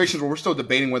the situations where we're still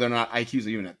debating whether or not IQ is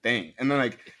even a thing, and then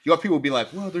like you have people be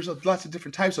like, well, there's lots of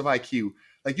different types of IQ.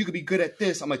 Like you could be good at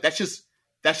this. I'm like, that's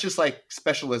just like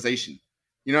specialization.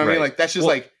 You know what I mean? Like that's just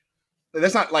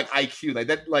that's not like IQ. Like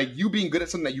that, like you being good at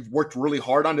something that you've worked really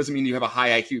hard on doesn't mean you have a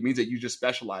high IQ. It means that you just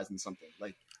specialize in something.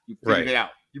 Like you figured it out.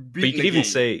 But you could even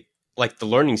say like the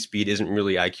learning speed isn't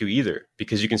really IQ either,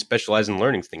 because you can specialize in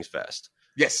learning things fast.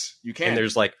 Yes, you can. And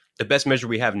there's like the best measure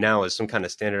we have now is some kind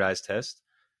of standardized test.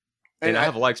 And I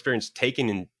have a lot of experience taking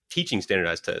and teaching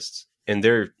standardized tests, and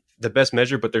they're the best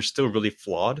measure, but they're still really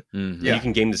flawed. Mm-hmm. You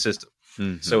can game the system.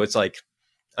 Mm-hmm. So it's like,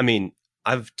 I mean,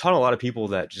 I've taught a lot of people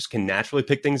that just can naturally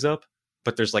pick things up,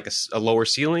 but there's like a lower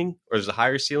ceiling or there's a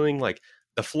higher ceiling. Like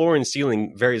the floor and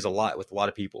ceiling varies a lot with a lot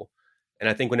of people. And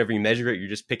I think whenever you measure it, you're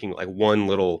just picking like one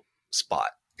little spot.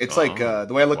 It's like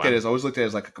the way I looked at it is I always looked at it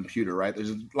as like a computer, right?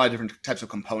 There's a lot of different types of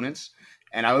components.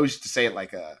 And I always used to say it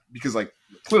like, because like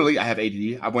clearly I have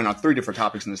ADD. I went on 3 different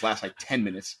topics in this last like 10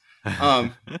 minutes.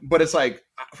 But it's like,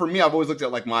 for me, I've always looked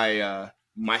at like my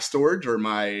storage or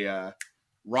my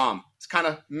ROM. It's kind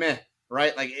of meh,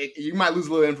 right? Like you might lose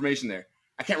a little information there.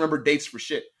 I can't remember dates for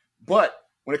shit. But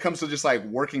when it comes to just like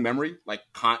working memory, like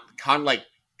like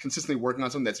consistently working on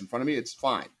something that's in front of me, it's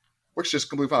fine. Works just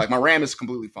completely fine. Like my RAM is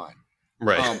completely fine.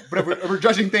 Right. But if we're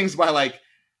judging things by like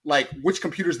which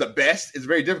computer is the best, it's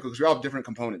very difficult because we all have different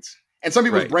components. And some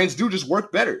people's brains do just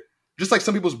work better. Just like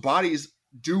some people's bodies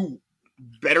do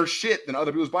better shit than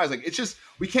other people's bodies. Like it's just,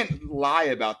 we can't lie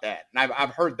about that. And I've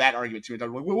heard that argument too many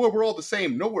times. Like, well, we're all the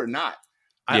same. No, we're not.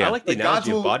 I like the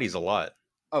analogy of bodies a lot.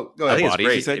 Oh, go ahead. I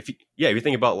think it's great. If you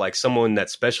think about like someone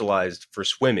that's specialized for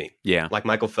swimming, like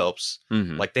Michael Phelps,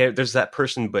 like there's that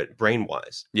person, but brain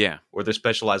wise, where they're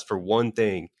specialized for one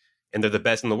thing and they're the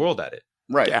best in the world at it.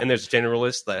 Right. And there's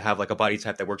generalists that have like a body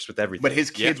type that works with everything. But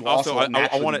his kids will also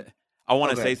I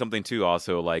want to say something too,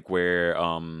 also like where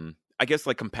I guess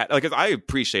like because I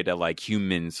appreciate that like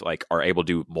humans like are able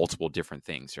to do multiple different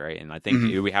things, right? And I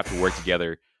think we have to work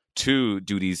together to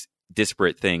do these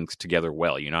disparate things together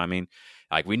well. You know what I mean?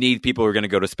 Like we need people who are going to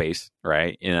go to space,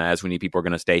 right? As we need people who are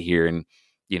going to stay here and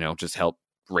just help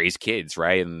raise kids,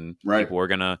 right? And people are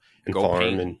going to go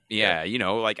farm and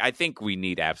like I think we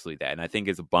need absolutely that. And I think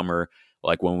it's a bummer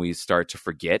like when we start to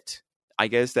forget, I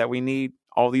guess, that we need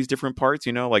all these different parts,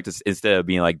 like just instead of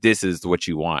being like, this is what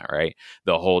you want, right?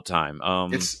 The whole time.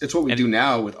 It's what we do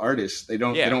now with artists. They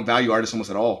don't value artists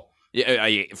almost at all.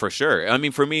 Yeah, for sure. I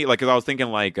mean, for me, like, cause I was thinking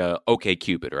like,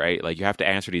 OkCupid, right? Like you have to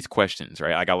answer these questions,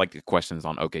 right? Like I like the questions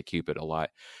on OkCupid a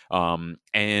lot.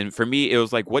 And for me, it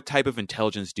was like, what type of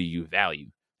intelligence do you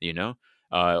value?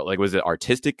 Like, was it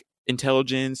artistic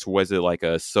intelligence? Was it like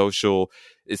a social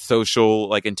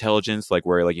like intelligence, like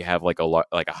where like you have like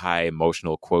a high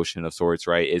emotional quotient of sorts,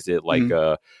 right? Is it like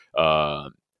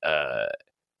not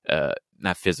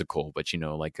physical, but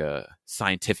like a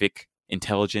scientific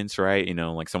intelligence, right?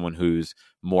 Like someone who's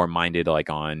more minded like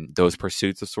on those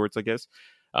pursuits of sorts, I guess.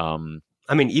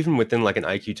 I mean, even within like an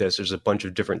IQ test, there's a bunch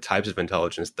of different types of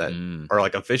intelligence that are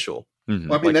like official. Mm-hmm.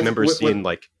 Well, I mean, like remember seeing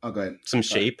like go some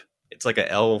shape. It's like a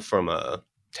L from a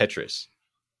Tetris,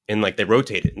 and like they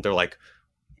rotate it, and they're like,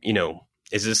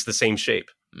 is this the same shape?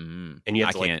 And you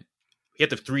have to you have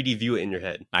to 3D view it in your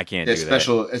head. I can't do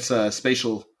that. It's a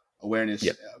spatial awareness,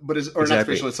 but not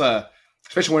spatial. It's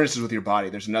spatial awareness is with your body.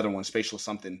 There's another one, spatial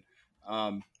something.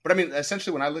 But I mean,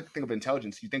 essentially, when I think of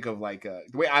intelligence, you think of like the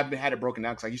way I've had it broken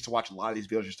down, because I used to watch a lot of these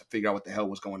videos just to figure out what the hell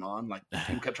was going on. Like,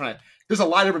 people kept trying to. There's a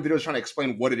lot of different videos trying to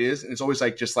explain what it is, and it's always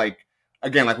like just like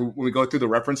again, like when we go through the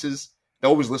references, they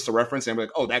always list a reference and be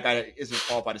like, "Oh, that guy isn't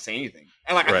qualified to say anything."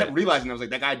 And like I kept realizing, I was like,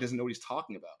 "That guy doesn't know what he's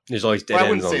talking about." There's always dead ends. I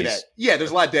wouldn't say that. Yeah,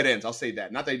 there's a lot of dead ends. I'll say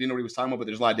that. Not that he didn't know what he was talking about, but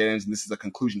there's a lot of dead ends, and this is the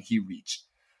conclusion he reached.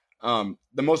 The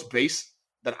most base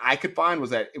that I could find was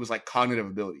that it was like cognitive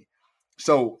ability.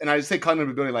 So, and I say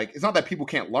cognitive ability, like it's not that people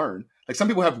can't learn. Like some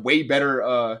people have way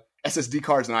better SSD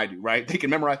cards than I do, right? They can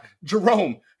memorize.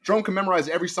 Jerome can memorize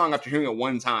every song after hearing it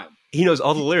one time. He knows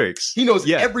all the lyrics. He knows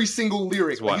every single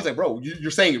lyric. Like, he's like, bro,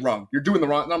 you're saying it wrong. You're doing the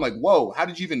wrong. And I'm like, whoa, how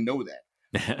did you even know that?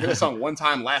 I heard that song one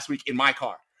time last week in my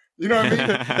car. You know what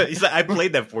I mean? He's like, I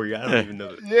played that for you. I don't even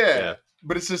know that. Yeah.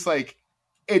 But it's just like,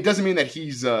 it doesn't mean that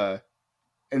he's, and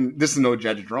this is no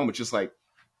judge of Jerome. It's just like,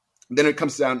 Then it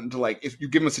comes down to like, if you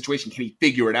give him a situation, can he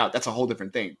figure it out? That's a whole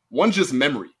different thing. One's just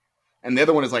memory. And the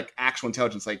other one is like actual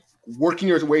intelligence, like working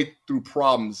your way through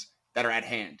problems that are at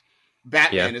hand.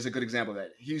 Batman is a good example of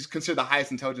that. He's considered the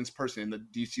highest intelligence person in the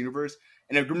DC universe.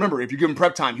 And remember, if you give him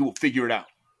prep time, he will figure it out.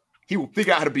 He will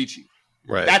figure out how to beat you.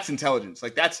 Right. That's intelligence.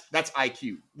 Like that's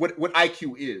IQ. What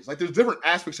IQ is. Like there's different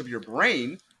aspects of your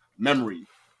brain, memory,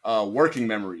 working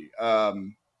memory,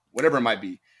 whatever it might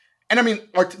be. And I mean,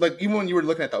 like even when you were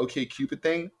looking at the OkCupid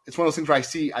thing, it's one of those things where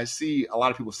I see a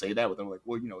lot of people say that, but they're like,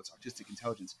 well, it's artistic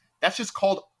intelligence. That's just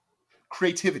called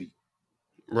creativity.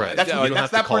 Right. That's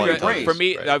that part of your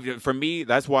brain. For me,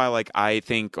 that's why like I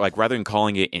think like rather than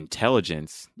calling it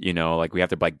intelligence, like we have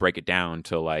to like break it down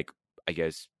to like, I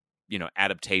guess,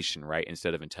 adaptation, right?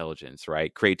 Instead of intelligence,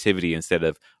 right? Creativity instead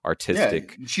of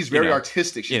artistic. Yeah, she's very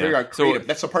artistic. She's very creative. So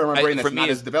that's a part of my brain that's not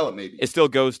as developed, maybe. It still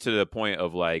goes to the point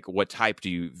of like, what type do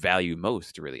you value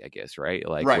most, really, I guess, right?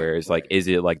 Like, whereas like, is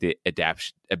it like the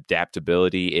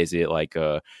adaptability? Is it like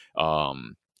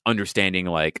understanding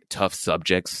like tough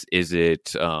subjects? Is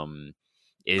it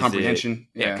comprehension?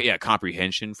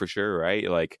 Comprehension for sure,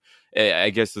 right? Like,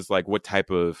 I guess it's like what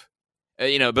type of,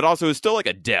 but also it's still like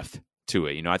a depth to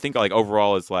it. I think like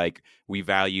overall it's like we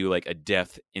value like a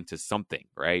depth into something,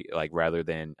 right? Like rather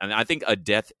than, and I think a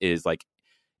depth is like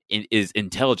is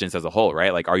intelligence as a whole,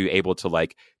 right? Like, are you able to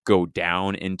like go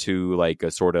down into like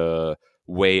a sort of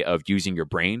way of using your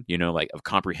brain, like of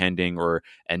comprehending or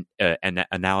an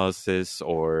analysis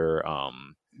or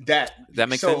that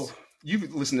makes sense?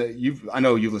 I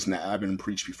know you've listened to Abba and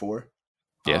Preach before.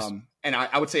 Yes. And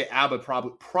I would say Abba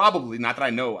probably, not that I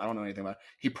don't know anything about it,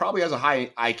 he probably has a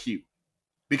high IQ.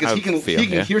 Because he can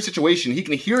hear a situation. He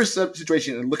can hear a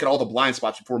situation and look at all the blind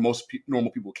spots before most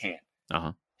normal people can.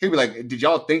 Uh-huh. He'll be like, did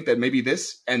y'all think that maybe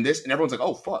this and this? And everyone's like,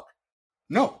 oh, fuck.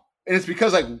 No. And it's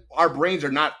because like our brains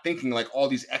are not thinking like all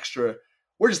these extra.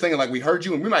 We're just thinking like we heard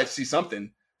you and we might see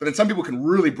something. But then some people can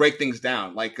really break things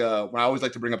down. Like when I always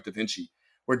like to bring up Da Vinci,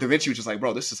 where Da Vinci was just like,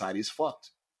 bro, this society is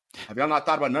fucked. Have y'all not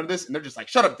thought about none of this? And they're just like,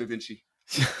 shut up, Da Vinci.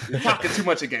 You're talking too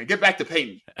much again. Get back to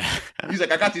painting. He's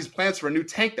like, I got these plans for a new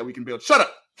tank that we can build. Shut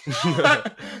up.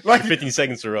 Like 15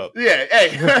 seconds are up. Yeah.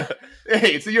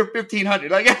 Hey, it's the year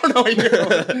 1500. Like, I don't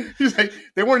know. He's like,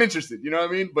 they weren't interested. You know what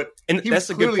I mean? But he was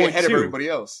clearly ahead of everybody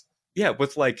else. Yeah.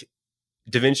 With like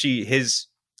Da Vinci, his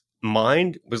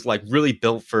mind was like really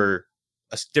built for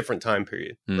a different time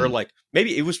period. Or like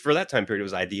maybe it was for that time period. It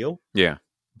was ideal. Yeah.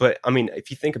 But I mean,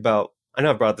 if you think about, I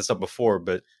know I brought this up before,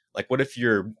 but like, what if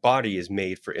your body is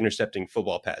made for intercepting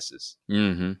football passes?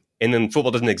 Mm-hmm. And then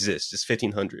football doesn't exist. It's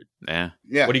 1500. Yeah.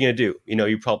 What are you going to do?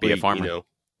 You probably be a farmer.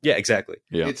 Yeah, exactly.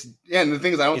 Yeah. And the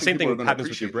thing is, I don't think same people thing happens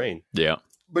with your brain. Yeah.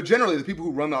 But generally, the people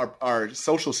who run our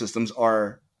social systems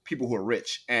are people who are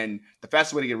rich. And the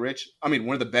fastest way to get rich, I mean,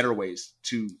 one of the better ways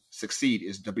to succeed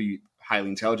is to be highly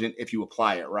intelligent if you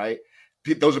apply it, right?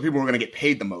 Those are people who are going to get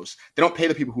paid the most. They don't pay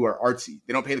the people who are artsy.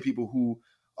 They don't pay the people who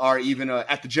are even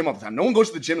at the gym all the time. No one goes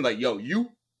to the gym and like, yo, you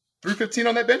 315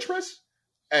 on that bench press?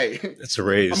 Hey, it's a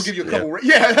raise. I'm gonna give you a couple.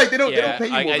 Like they don't pay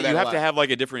you over that. You have to have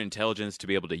like a different intelligence to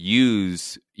be able to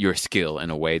use your skill in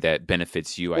a way that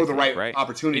benefits you. Or the right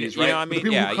opportunities, right? You know what I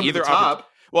mean? Yeah, either top.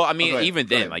 Well, I mean, even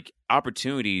then, like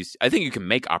opportunities. I think you can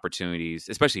make opportunities,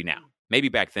 especially now. Maybe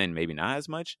back then, maybe not as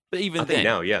much, but even then,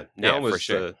 now was for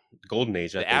sure. The golden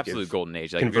age. The absolute golden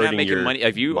age. Like if you're not making money,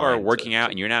 if you are working out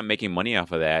and you're not making money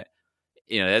off of that,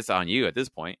 that's on you at this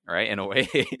point, right? In a way,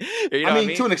 I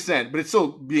mean, to an extent, but it's still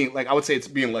being like, I would say it's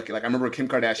being lucky. Like I remember Kim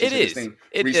Kardashian said this thing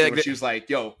recently where she was like,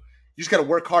 "Yo, you just got to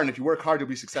work hard, and if you work hard, you'll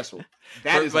be successful."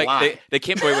 That is like a lie. The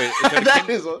Kim, wait. That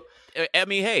is.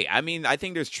 I mean, I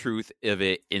think there's truth of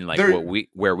it in like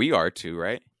where we are too,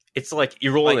 right? It's like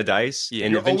you're rolling the dice,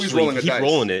 and eventually you keep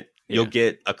rolling it, you'll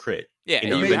get a crit. Yeah,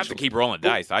 you have to keep rolling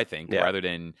dice, I think, rather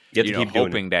than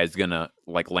hoping that it's gonna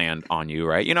like land on you,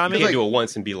 right? You know what I mean? You can't do it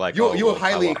once and be like, you'll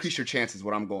highly increase your chances.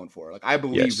 What I'm going for, like I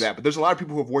believe that, but there's a lot of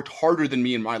people who have worked harder than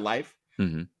me in my life,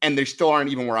 and they still aren't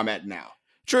even where I'm at now.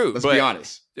 True, let's be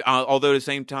honest. Although at the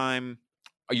same time,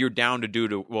 you're down to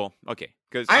do okay.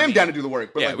 Because I am down to do the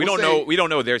work, but we don't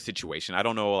know their situation. I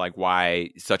don't know like why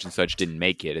such and such didn't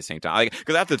make it at the same time.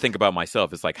 Because I have to think about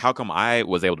myself. It's like, how come I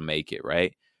was able to make it,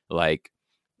 right? Like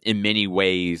in many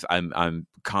ways, I'm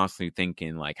constantly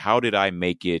thinking like, how did I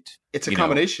make it? It's a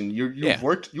combination. You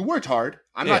worked hard.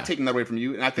 I'm not taking that away from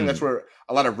you, and I think that's where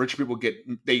a lot of rich people get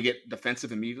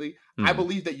defensive immediately. I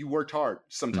believe that you worked hard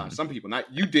sometimes. Some people,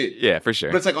 not you did. Yeah, for sure.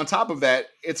 But it's like on top of that,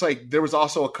 it's like there was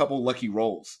also a couple lucky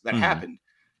rolls that happened.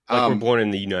 Like we're born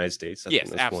in the United States.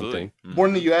 Yes, absolutely.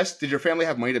 Born in the U.S. Did your family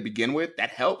have money to begin with? That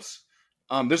helps.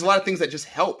 There's a lot of things that just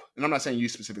help. And I'm not saying you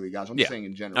specifically, guys. I'm just saying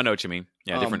in general. I know what you mean.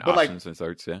 Yeah, different options and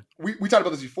sorts, yeah. We talked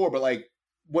about this before, but like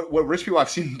what rich people I've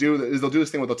seen do is they'll do this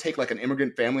thing where they'll take like an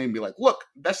immigrant family and be like, look,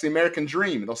 that's the American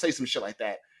dream. And they'll say some shit like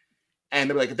that. And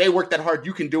they'll be like, if they work that hard,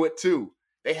 you can do it too.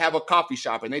 They have a coffee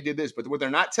shop and they did this. But what they're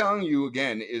not telling you,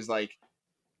 again, is like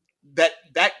that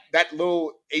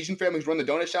little Asian families run the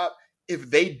donut shop.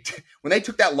 When they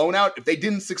took that loan out, if they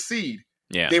didn't succeed,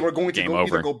 they were going to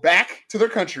either go back to their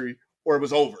country or it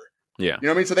was over. Yeah. You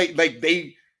know what I mean?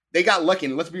 So they got lucky.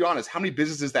 And let's be honest, how many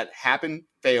businesses that happen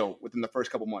fail within the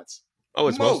first couple months? Oh,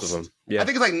 it's most of them. Yeah. I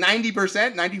think it's like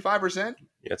 90%, 95%.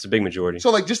 Yeah, it's a big majority. So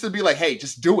like just to be like, hey,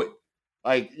 just do it.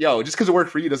 Like, yo, just because it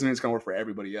worked for you doesn't mean it's going to work for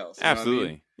everybody else. Absolutely. I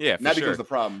mean? Yeah, for that becomes the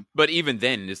problem. But even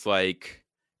then, it's like,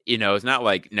 it's not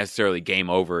like necessarily game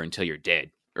over until you're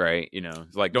dead, right?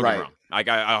 It's like, don't get me wrong. Like,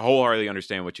 I wholeheartedly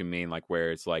understand what you mean, like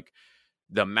where it's like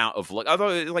the amount of luck.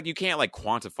 Although, like, you can't like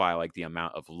quantify like the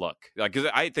amount of luck. Like, because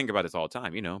I think about this all the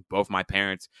time. Both my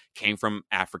parents came from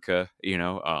Africa.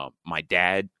 My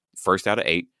dad, first out of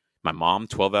 8. My mom,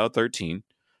 12 out of 13.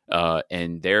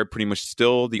 And they're pretty much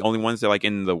still the only ones that like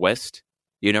in the West.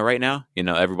 Right now,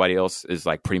 everybody else is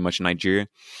like pretty much Nigeria,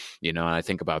 and I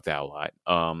think about that a lot.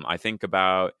 I think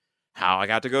about how I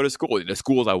got to go to school, the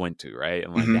schools I went to, right?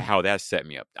 And like how that set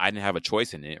me up. I didn't have a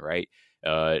choice in it, right?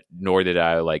 Nor did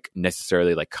I like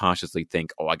necessarily like consciously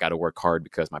think, oh, I got to work hard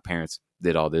because my parents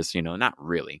did all this, not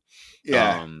really.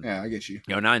 Yeah. I get you.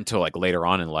 Not until like later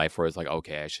on in life where it's like,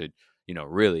 okay, I should,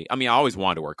 really. I mean, I always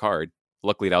wanted to work hard.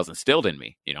 Luckily, that was instilled in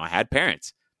me. I had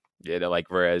parents. Yeah, like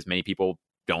whereas many people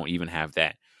don't even have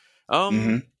that.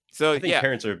 So I think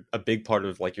parents are a big part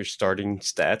of like your starting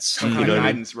stats. Some kind of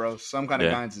guidance, bro. Some kind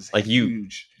of guidance is like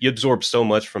huge. You absorb so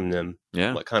much from them.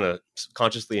 Yeah, like kind of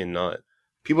consciously and not.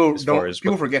 People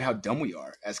forget how dumb we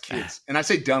are as kids. And I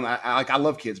say dumb. I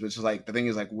love kids, but it's just like the thing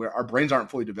is like our brains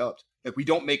aren't fully developed. Like we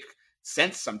don't make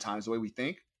sense sometimes the way we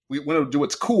think. We want to do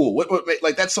what's cool. What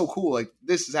like that's so cool. Like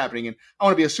this is happening, and I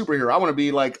want to be a superhero. I want to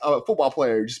be like a football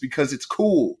player just because it's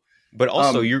cool. But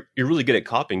also, you're really good at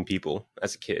copying people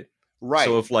as a kid. Right.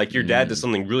 So if like your dad does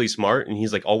something really smart and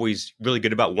he's like always really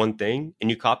good about one thing and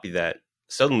you copy that,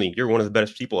 suddenly you're one of the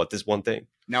best people at this one thing.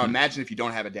 Now imagine if you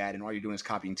don't have a dad and all you're doing is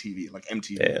copying TV, like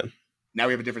MTV. Yeah. Now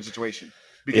we have a different situation.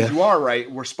 Because you are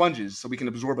right, we're sponges, so we can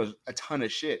absorb a ton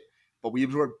of shit, but we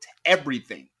absorb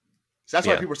everything. So that's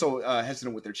why people are so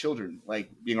hesitant with their children, like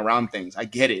being around things. I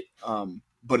get it.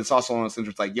 But it's also one of those things where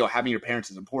it's like, having your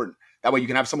parents is important. That way you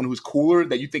can have someone who's cooler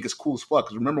that you think is cool as fuck.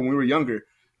 Because remember when we were younger,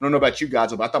 I don't know about you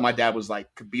guys, but I thought my dad was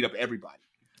like, could beat up everybody.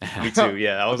 Me too,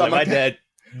 yeah. I was like, my dad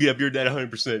beat up your dad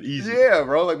 100% easy. Yeah,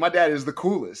 bro. Like my dad is the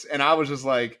coolest. And I was just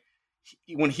like,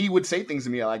 when he would say things to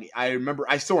me, like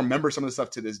I still remember some of the stuff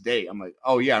to this day. I'm like,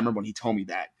 oh yeah, I remember when he told me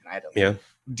that. And I had to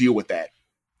deal with that.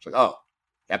 It's like, oh,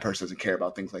 that person doesn't care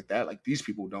about things like that. Like these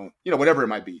people don't, whatever it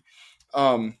might be.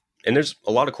 And there's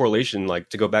a lot of correlation,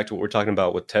 like to go back to what we're talking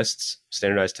about with tests,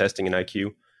 standardized testing and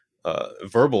IQ,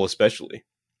 verbal especially,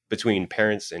 between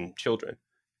parents and children.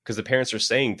 Because the parents are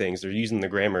saying things, they're using the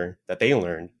grammar that they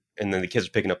learned, and then the kids are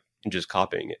picking up and just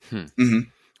copying it.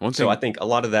 So I think a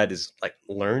lot of that is like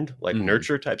learned, like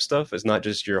nurture type stuff. It's not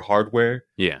just your hardware,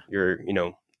 your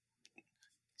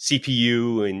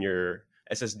CPU and your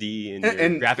SSD and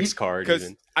your graphics card.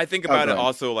 Because I think about it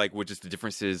also like with just the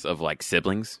differences of like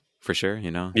siblings. For sure, that's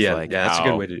a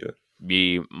good way to do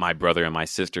it. My brother and my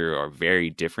sister are very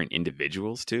different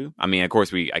individuals too. I mean, of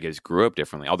course, I guess grew up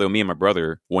differently. Although me and my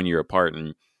brother 1 year apart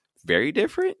and very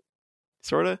different,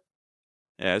 sort of.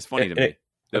 Yeah, it's funny to me.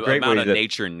 The amount of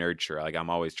nature and nurture. Like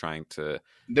I'm always trying to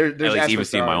there's at least even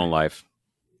see in my own life.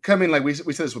 Coming like we said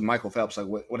this with Michael Phelps. Like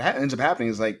what ends up happening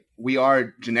is like we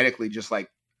are genetically just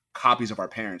like copies of our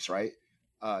parents, right?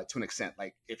 To an extent,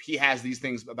 like if he has these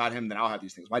things about him, then I'll have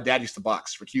these things. My dad used to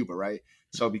box for Cuba, right?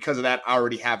 So because of that, I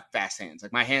already have fast hands.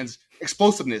 Like my hands,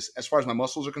 explosiveness as far as my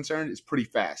muscles are concerned is pretty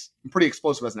fast. I'm pretty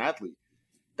explosive as an athlete.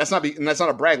 That's not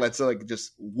a brag. That's like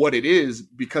just what it is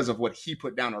because of what he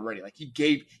put down already. Like he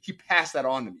passed that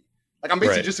on to me. Like I'm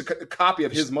basically just a copy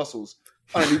of his muscles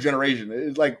on a new generation.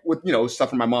 It's like with stuff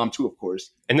from my mom too, of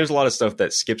course. And there's a lot of stuff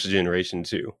that skips a generation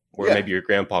too, where maybe your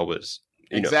grandpa was.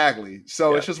 Exactly.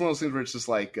 So it's just one of those things where it's just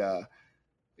like,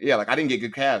 like I didn't get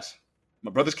good calves.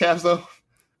 My brother's calves though,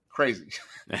 crazy.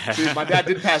 See, my dad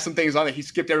did pass some things on that he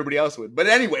skipped everybody else with. But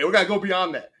anyway, we're gonna go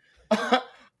beyond that.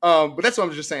 But that's what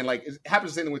I'm just saying. Like it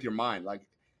happens the same thing with your mind. Like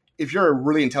if you're a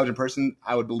really intelligent person,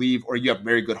 I would believe, or you have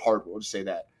very good hardware. We'll just say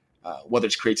that, whether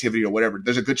it's creativity or whatever,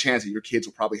 there's a good chance that your kids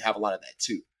will probably have a lot of that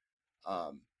too.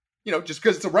 Just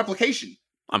because it's a replication.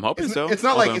 I'm hoping so. It's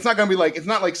not like it's not going to be like it's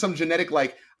not like some genetic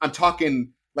like I'm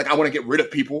talking like I want to get rid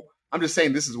of people. I'm just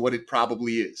saying this is what it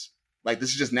probably is. Like, this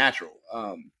is just natural.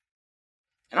 And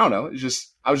I don't know. It's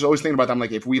just, I was always thinking about that. I'm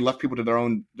like, if we left people to their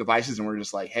own devices and we're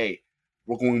just like, hey,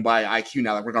 we're going by IQ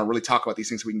now, like we're going to really talk about these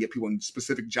things so we can get people in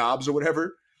specific jobs or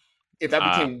whatever. If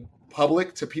that became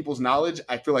public to people's knowledge,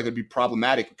 I feel like it'd be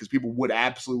problematic because people would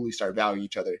absolutely start valuing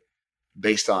each other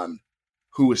based on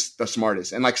who is the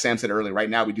smartest. And like Sam said earlier, right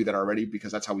now we do that already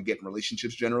because that's how we get in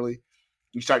relationships generally.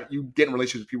 You get in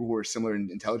relationships with people who are similar in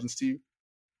intelligence to you.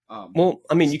 Well,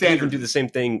 I mean, you can even do the same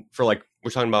thing for like,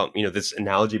 we're talking about, this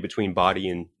analogy between body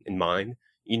and mind.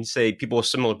 You can say people with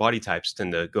similar body types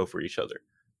tend to go for each other.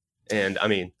 And I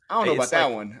mean, I don't know about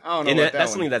that one. I don't know about that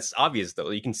that's something that's obvious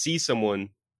though. You can see someone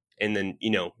and then,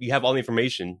 you have all the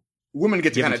information. Women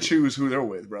get to kind of choose who they're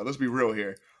with, bro. Let's be real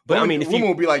here. But women, I mean, if women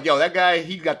will be like, yo, that guy,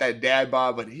 he got that dad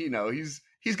bod, but he's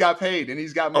got paid and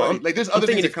he's got money. Like there's other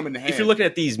things that come into hand. If you're looking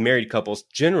at these married couples,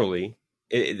 generally,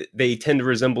 they tend to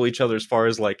resemble each other as far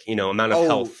as like, amount of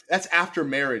health. That's after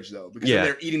marriage though, because then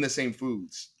they're eating the same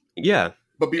foods. Yeah.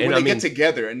 But when they get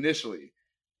together initially,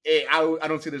 I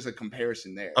don't see there's a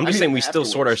comparison there. I'm just saying we still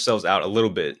sort ourselves out a little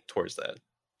bit towards that.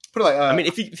 Put it like, I mean,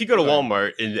 if you go to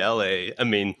Walmart in LA, I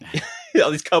mean,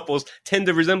 all these couples tend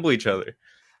to resemble each other.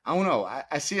 I don't know.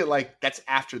 I see it like that's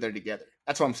after they're together.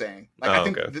 That's what I'm saying. Like I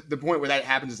think the point where that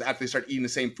happens is after they start eating the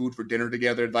same food for dinner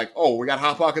together. Like, oh, we got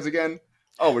Hot Pockets again.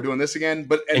 Oh, we're doing this again.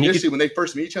 But initially, when they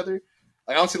first meet each other,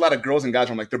 like I don't see a lot of girls and guys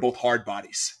where I'm like they're both hard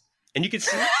bodies. And you could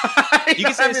see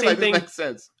the same thing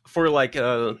for like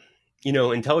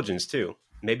intelligence too.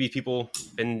 Maybe people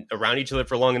been around each other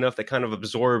for long enough that kind of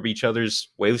absorb each other's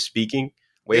way of speaking,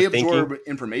 way of thinking. They absorb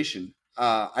information.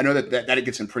 I know that it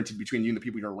gets imprinted between you and the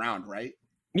people you're around, right?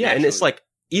 Yeah, and it's like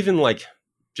even like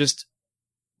just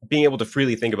being able to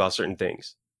freely think about certain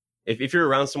things. If you're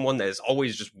around someone that is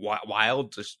always just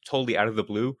wild, just totally out of the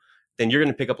blue, then you're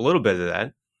going to pick up a little bit of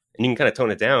that, and you can kind of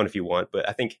tone it down if you want. But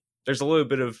I think there's a little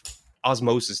bit of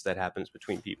osmosis that happens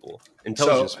between people,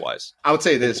 intelligence-wise. So, I would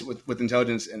say this with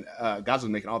intelligence, and God's was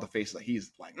making all the faces like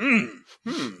he's like,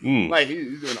 like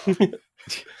he's doing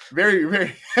very,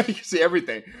 very. You can see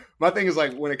everything. My thing is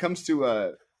like when it comes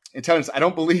to intelligence, I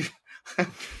don't believe.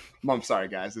 I'm sorry,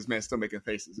 guys. This man's still making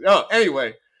faces. Oh,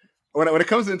 anyway, when it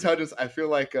comes to intelligence, I feel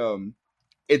like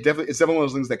it's definitely one of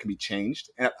those things that can be changed,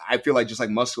 and I feel like just like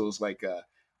muscles, like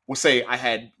we'll say I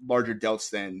had larger delts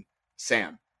than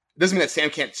Sam. It doesn't mean that Sam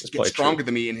can't get stronger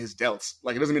than me in his delts.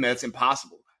 Like, it doesn't mean that it's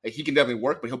impossible. Like, he can definitely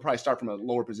work, but he'll probably start from a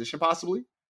lower position, possibly.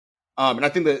 And I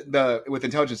think that with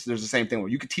intelligence, there's the same thing where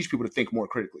you can teach people to think more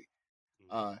critically.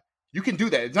 You can do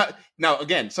that. It's not now.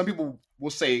 Again, some people will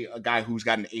say a guy who's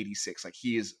got an 86, like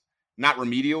he is not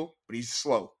remedial, but he's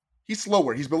slow. He's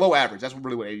slower. He's below average. That's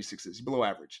really what 86 is. He's below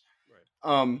average.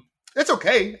 Right. That's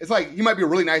okay. It's like he might be a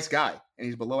really nice guy, and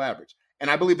he's below average. And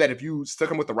I believe that if you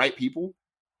stuck him with the right people,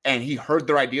 and he heard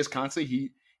their ideas constantly,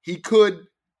 he could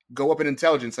go up in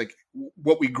intelligence, like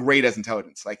what we grade as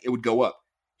intelligence. Like it would go up.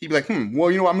 He'd be like, well,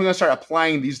 I'm going to start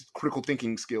applying these critical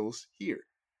thinking skills here.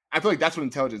 I feel like that's what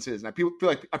intelligence is. And I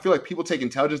feel like people take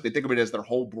intelligence, they think of it as their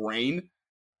whole brain,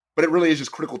 but it really is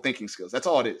just critical thinking skills. That's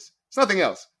all it is. It's nothing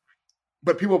else.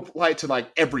 But people apply it to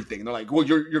like everything. And they're like, well,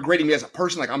 you're grading me as a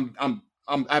person. Like I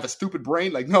have a stupid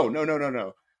brain. Like, no.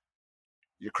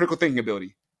 Your critical thinking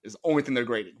ability is the only thing they're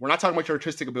grading. We're not talking about your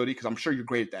artistic ability because I'm sure you're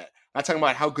great at that. I'm not talking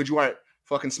about how good you are at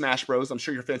fucking Smash Bros. I'm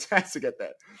sure you're fantastic at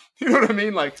that. You know what I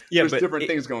mean? Like, there's different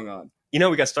things going on. We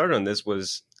got started on this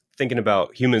was thinking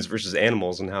about humans versus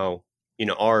animals and how,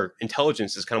 our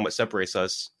intelligence is kind of what separates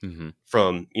us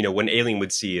from, when alien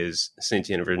would see as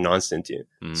sentient or non-sentient.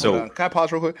 Mm-hmm. So can I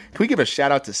pause real quick? Can we give a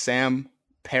shout out to Sam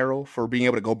Peril for being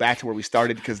able to go back to where we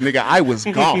started? Because nigga, I was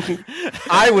gone.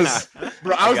 I was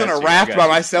in a raft by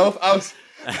myself.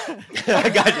 I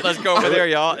got you. Let's go over there,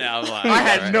 y'all. Yeah, I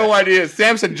had no idea.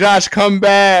 Sam said, Josh, come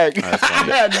back. I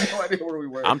had no idea where we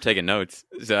were. I'm taking notes.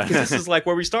 So. This is like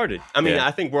where we started. I mean,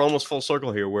 I think we're almost full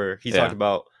circle here where he talked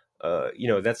about,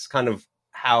 that's kind of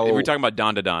how... We were talking about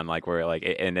Don to Don, like where like,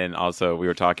 and then also we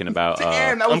were talking about...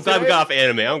 Damn, I'm glad we got off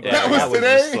anime. I'm glad that was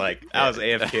today. Just like, I was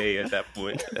AFK at that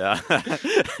point.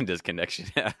 Disconnection.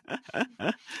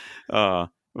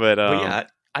 But yeah,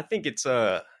 I think it's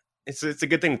a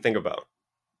good thing to think about.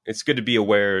 It's good to be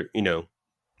aware,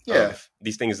 of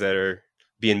these things that are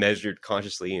being measured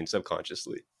consciously and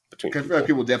subconsciously between people. I feel like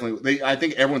people definitely. I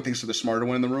think everyone thinks they're the smarter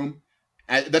one in the room.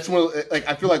 That's one. Like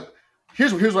I feel like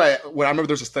here's what I remember.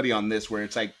 There's a study on this where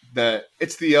it's like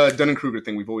it's the Dunning-Kruger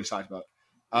thing we've always talked about.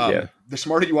 The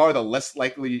smarter you are, the less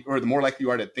likely or the more likely you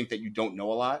are to think that you don't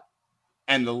know a lot,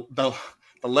 and the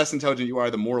less intelligent you are,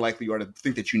 the more likely you are to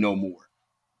think that you know more.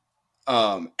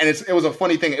 And it was a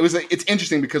funny thing. It's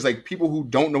interesting because like people who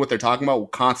don't know what they're talking about will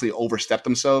constantly overstep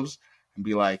themselves and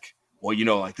be like, well,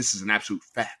 like this is an absolute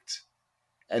fact.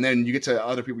 And then you get to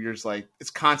other people, you're just like, it's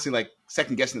constantly like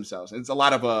second guessing themselves. And it's a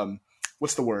lot of,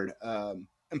 what's the word?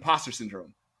 Imposter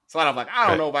syndrome. It's a lot of like, I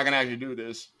don't know if I can actually do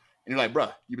this. And you're like,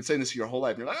 bruh, you've been saying this your whole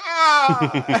life. And you're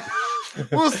like,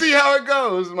 we'll see how it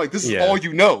goes. I'm like, this is all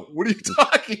you know. What are you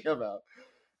talking about?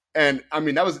 And I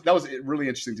mean, that was really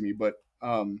interesting to me. But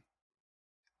I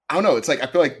don't know. It's like, I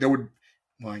feel like there would,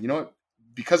 well, you know what?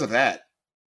 Because of that,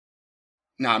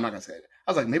 no, I'm not going to say it.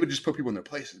 I was like, maybe just put people in their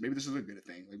places. Maybe this is a good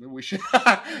thing. Like, maybe we should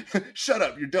shut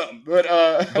up. You're dumb. But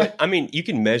I mean, you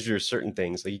can measure certain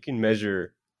things. Like you can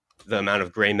measure the amount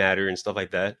of gray matter and stuff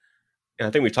like that. And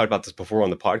I think we've talked about this before on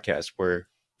the podcast, where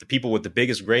the people with the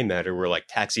biggest gray matter were like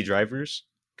taxi drivers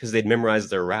because they'd memorized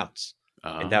their routes.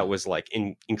 And that was like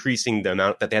increasing the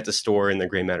amount that they had to store in their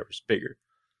gray matter was bigger.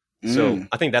 So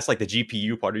I think that's like the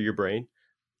GPU part of your brain,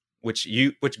 which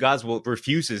Godswill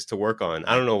refuses to work on.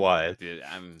 I don't know why. Dude,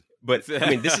 but I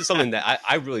mean, this is something that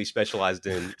I really specialized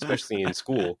in, especially in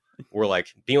school, where like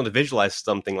being able to visualize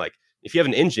something like if you have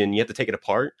an engine, you have to take it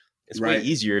apart. It's way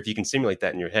easier if you can simulate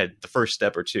that in your head, the first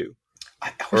step or two.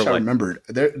 I wish I remembered.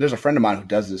 There's a friend of mine who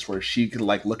does this where she could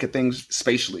like look at things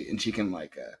spatially and she can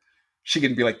like she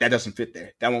can be like, that doesn't fit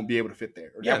there. That won't be able to fit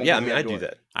there. Or I mean, I do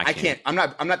that. I can't. I'm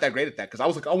not that great at that because I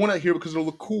was like, I want to hear it because it'll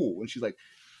look cool. And she's like,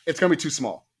 it's gonna be too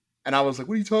small. And I was like,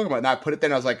 what are you talking about? And I put it there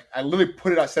and I was like, I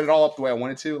literally set it all up the way I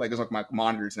wanted to. Like there's like my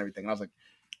monitors and everything. And I was like,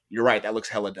 you're right, that looks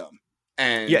hella dumb.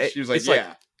 And she was like,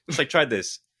 yeah. It's like, try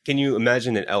this. Can you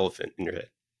imagine an elephant in your head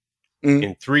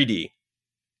in 3D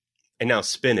and now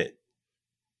spin it?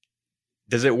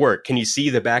 Does it work? Can you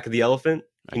see the back of the elephant?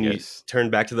 Can you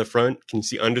turn back to the front? Can you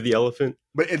see under the elephant?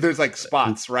 But there's like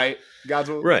spots, right?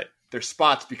 Godswill? Right. There's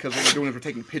spots because what we're doing is we're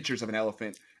taking pictures of an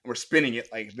elephant and we're spinning it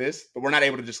like this, but we're not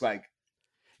able to just like.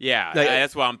 Yeah,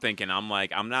 that's what I'm thinking. I'm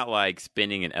like, I'm not like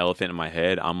spinning an elephant in my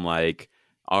head. I'm like,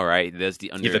 all right, there's the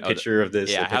under. You have a picture of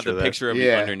this. Yeah, I have the picture of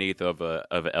the underneath of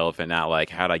an elephant. Not like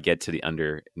how do I get to the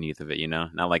underneath of it?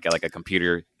 Not like a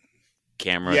computer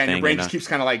camera. Yeah, thing, and your brain just keeps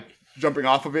kind of like jumping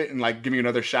off of it and like giving you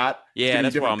another shot. Yeah,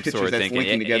 that's what I'm sort of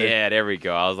thinking. Yeah, there we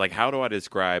go. I was like, how do I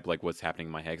describe like what's happening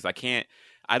in my head? Because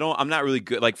I'm not really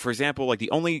good. Like for example, like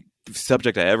the only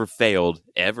subject I ever failed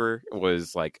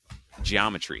was like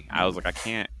geometry. I was like,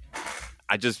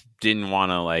 I just didn't want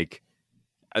to like.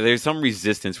 There's some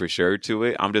resistance for sure to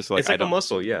it. I'm just like, it's like a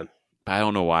muscle, yeah. I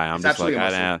don't know why. I'm just like, I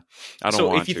don't want to.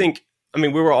 So if you think, I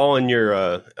mean, we were all in your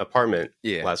apartment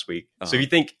last week. So if you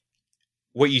think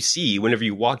what you see whenever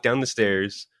you walk down the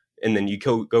stairs and then you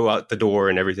go out the door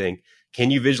and everything,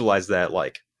 can you visualize that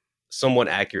like somewhat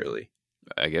accurately?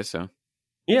 I guess so.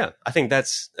 Yeah, I think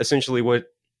that's essentially what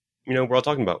we're all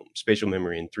talking about: spatial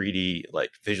memory and 3D like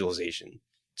visualization.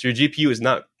 So your GPU is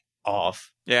not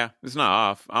off. Yeah, it's not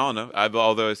off. I don't know.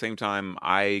 Although at the same time,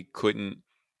 I couldn't.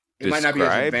 It might not be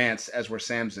as advanced as where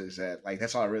Sam's is at. Like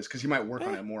that's all it is because you might work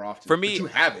on it more often. For me, but you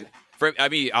have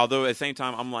it. Although at the same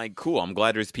time, I'm like, cool. I'm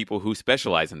glad there's people who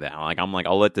specialize in that. I'm like,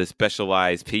 I'll let the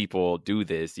specialized people do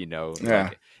this. Yeah.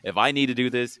 Like, if I need to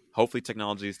do this, hopefully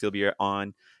technology will still be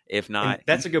on. If not, and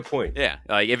that's a good point. Yeah,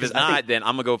 like if it's not, then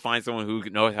I'm gonna go find someone who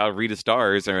knows how to read the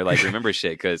stars or like remember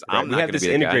shit. Because I'm not gonna be the guy.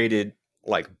 We have this integrated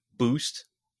like boost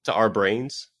to our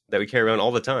brains that we carry around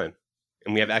all the time,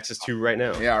 and we have access to right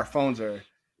now. Yeah, our phones are.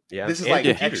 Yeah, this is like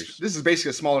this is basically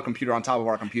a smaller computer on top of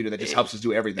our computer that just helps us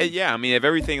do everything. Yeah, I mean, if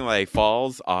everything like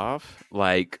falls off,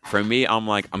 like for me, I'm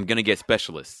like, I'm gonna get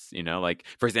specialists. Like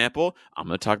for example, I'm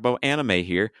gonna talk about anime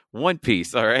here. One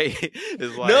Piece, all right?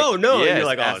 It's like, no, yes, you're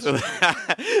like,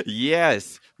 oh,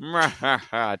 yes,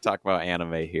 talk about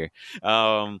anime here.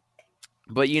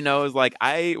 But it's like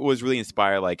I was really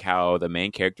inspired, like how the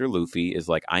main character Luffy is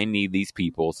like, I need these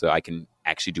people so I can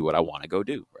actually do what I want to go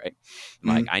do, right?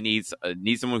 Like I need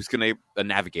someone who's gonna a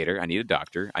navigator. I need a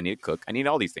doctor. I need a cook. I need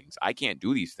all these things. I can't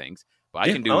do these things, but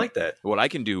I can do. I like that. What I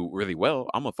can do really well.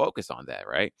 I'm gonna focus on that,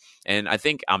 right? And I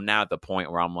think I'm now at the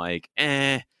point where I'm like,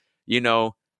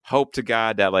 hope to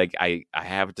God that like I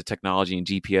have the technology and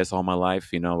GPS all my life,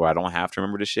 where I don't have to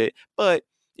remember the shit, but.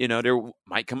 There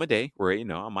might come a day where,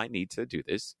 I might need to do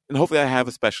this. And hopefully I have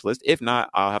a specialist. If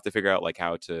not, I'll have to figure out like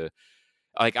how to,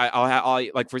 like, I'll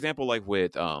like, for example, like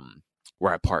with,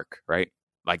 where I park, right?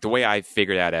 Like the way I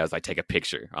figured that out is I take a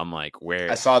picture. I'm like, where?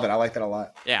 I saw that. I like that a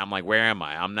lot. Yeah. I'm like, where am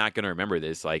I? I'm not going to remember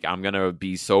this. Like, I'm going to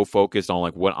be so focused on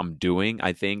like what I'm doing.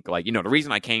 I think like, the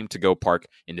reason I came to go park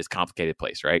in this complicated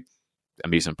place, right?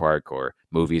 Amusement park or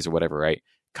movies or whatever, right?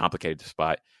 Complicated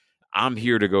spot. I'm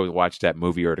here to go watch that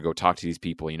movie or to go talk to these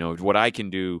people. What I can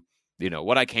do,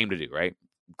 what I came to do, right?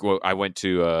 I went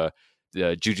to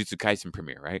the Jujutsu Kaisen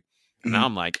premiere, right? And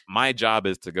I'm like, my job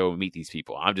is to go meet these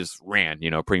people. I just ran,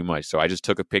 pretty much. So I just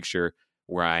took a picture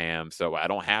where I am, so I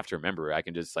don't have to remember. I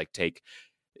can just like take,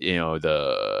 or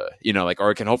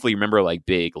I can hopefully remember like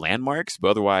big landmarks. But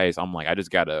otherwise, I'm like, I just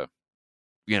gotta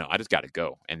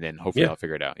go, and then hopefully I'll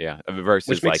figure it out. Yeah,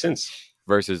 which makes sense.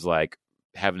 Versus like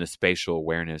having a spatial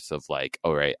awareness of like,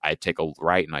 all right, I take a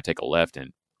right and I take a left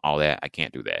and all that. I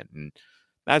can't do that, and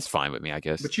that's fine with me, I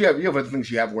guess. But you have other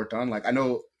things you have worked on. Like I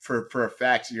know for a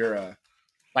fact, your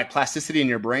like plasticity in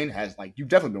your brain has like you've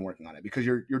definitely been working on it because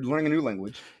you're learning a new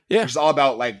language. Yeah, it's all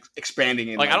about like expanding.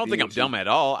 And, like I don't think I'm dumb at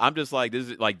all. I'm just like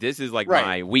this is like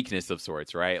my weakness of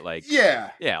sorts, right? Like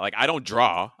yeah. Like I don't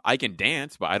draw. I can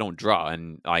dance, but I don't draw,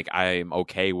 and like I'm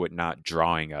okay with not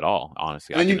drawing at all.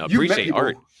 Honestly, I can appreciate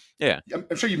art. Yeah,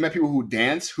 I'm sure you've met people who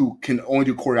dance who can only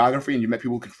do choreography, and you met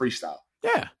people who can freestyle.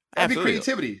 Yeah, that'd be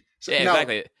creativity. So, yeah,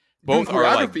 exactly. Both are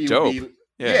like dope.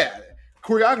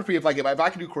 Choreography. If I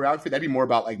could do choreography, that'd be more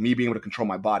about like me being able to control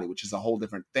my body, which is a whole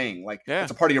different thing. Like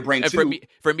it's a part of your brain and too.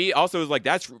 For me, also is like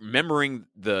that's remembering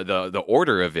the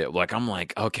order of it. Like I'm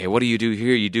like, okay, what do you do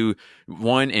here? You do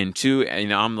 1 and 2,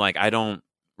 and I'm like, I don't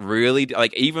really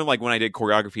like. Even like when I did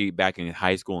choreography back in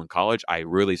high school and college, I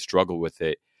really struggled with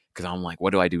it. Because I'm like,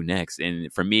 what do I do next?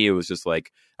 And for me, it was just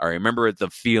like, I remember the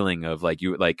feeling of like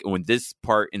you like when this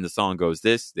part in the song goes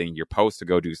this, then you're supposed to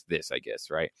go do this, I guess,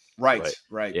 right? Right.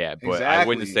 Yeah, but exactly. I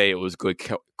wouldn't say it was good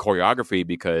choreography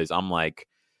because I'm like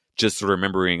just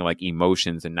remembering like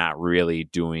emotions and not really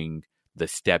doing the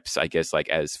steps, I guess, like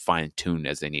as fine tuned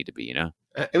as they need to be. It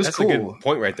was That's cool. a good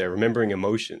point right there. Remembering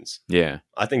emotions. Yeah,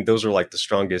 I think those are like the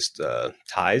strongest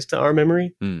ties to our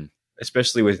memory,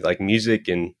 especially with like music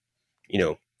and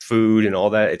food and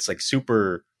all that. It's like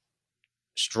super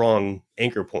strong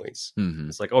anchor points.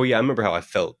 It's like, oh yeah, I remember how I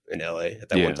felt in LA at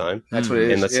that one time. That's what it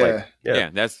is. And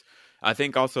that's that's I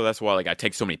think also that's why like I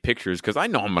take so many pictures because I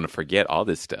know I'm gonna forget all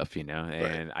this stuff,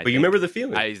 and but you remember the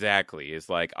feeling. Exactly. It's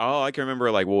like, oh, I can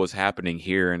remember like what was happening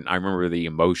here, and I remember the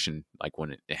emotion like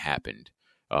when it happened.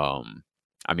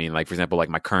 I mean, like for example, like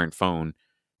my current phone,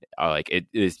 like it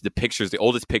is the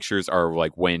oldest pictures are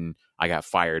like when I got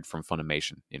fired from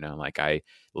Funimation, like I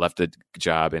left a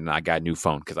job and I got a new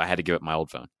phone because I had to give up my old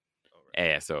phone.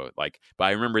 Yeah, so like, but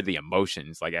I remember the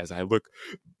emotions like as I look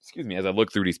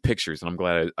through these pictures, and I'm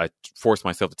glad I forced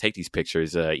myself to take these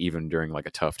pictures even during like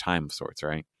a tough time of sorts,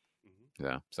 right?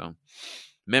 Yeah, so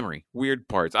memory, weird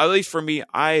parts. At least for me,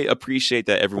 I appreciate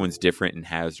that everyone's different and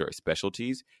has their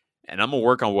specialties. And I'm gonna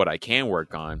work on what I can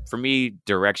work on. For me,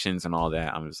 directions and all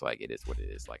that, I'm just like, it is what it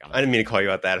is. Like, I didn't mean to call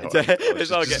you out that hard.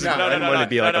 It's okay.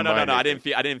 No.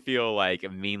 I didn't feel like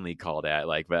meanly called at.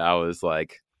 Like, but I was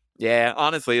like, yeah,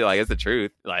 honestly, like it's the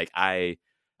truth. Like, I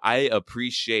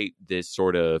appreciate this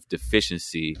sort of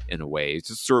deficiency in a way. It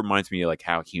just sort of reminds me of like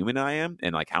how human I am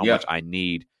and like how much I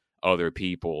need other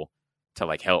people to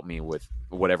like help me with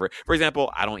whatever. For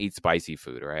example, I don't eat spicy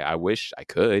food, right? I wish I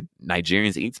could.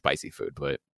 Nigerians eat spicy food,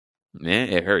 but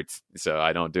it hurts, so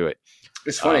I don't do it.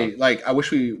 It's funny. Like I wish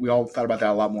we all thought about that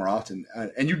a lot more often.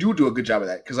 And you do a good job of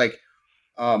that because, like,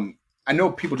 I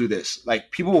know people do this.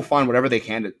 Like people will find whatever they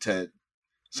can to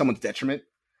someone's detriment,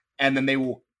 and then they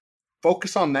will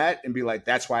focus on that and be like,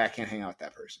 "That's why I can't hang out with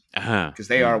that person because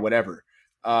they are whatever."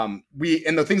 And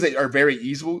the things that are very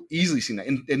easily seen. That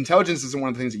intelligence isn't one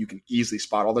of the things that you can easily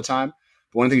spot all the time.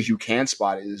 But one of the things you can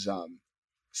spot is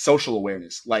social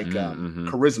awareness, like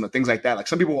charisma, things like that. Like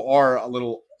some people are a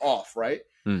little off, right?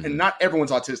 And not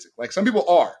everyone's autistic. Like some people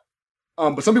are,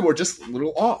 but some people are just a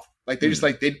little off. Like they just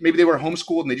like maybe they were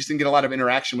homeschooled and they just didn't get a lot of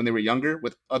interaction when they were younger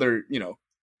with other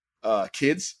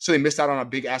kids, so they missed out on a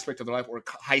big aspect of their life, or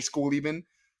high school even.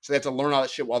 So they have to learn all that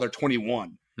shit while they're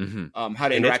 21. How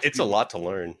to interact. It's a lot to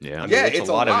learn. Yeah, I mean, it's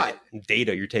a lot of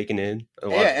data you're taking in.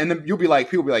 And then people be like,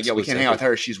 "Yeah, we can't hang out with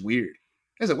her. She's weird."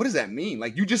 I was like, what does that mean?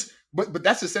 Like you just, but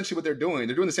that's essentially what they're doing.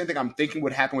 They're doing the same thing I'm thinking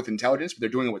would happen with intelligence, but they're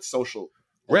doing it with social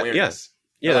awareness. Yes.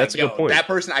 Yeah, that's like, a good point. That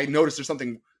person, I noticed there's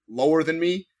something lower than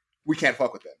me. We can't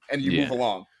fuck with them. And you move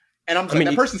along. And I'm like,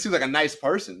 that person seems like a nice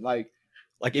person. Like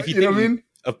if you think what I mean?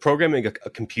 Of programming a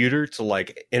computer to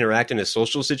like interact in a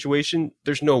social situation,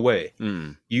 there's no way.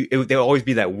 There'll always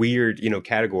be that weird,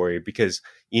 category because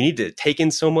you need to take in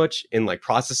so much and like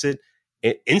process it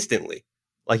instantly.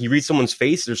 Like you read someone's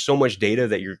face, there's so much data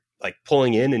that you're like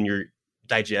pulling in and you're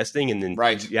digesting and then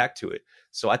react to it.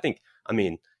 So I think,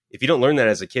 if you don't learn that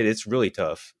as a kid, it's really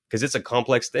tough because it's a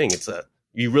complex thing.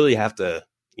 You really have to,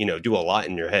 do a lot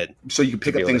in your head. So you can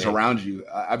pick up things around you.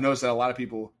 I've noticed that a lot of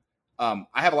people, I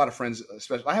have a lot of friends,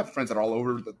 especially I have friends that are all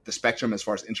over the spectrum as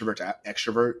far as introvert to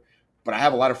extrovert, but I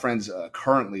have a lot of friends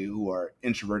currently who are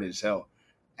introverted as hell.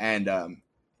 And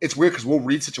it's weird because we'll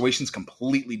read situations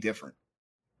completely different.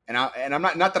 And I'm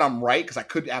not that I'm right, because I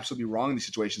could absolutely be wrong in these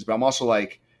situations, but I'm also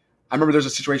like, I remember there's a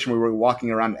situation where we were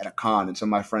walking around at a con, and some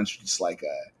of my friends were just like,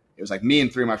 it was like me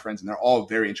and 3 of my friends, and they're all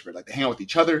very introverted. Like, they hang out with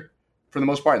each other for the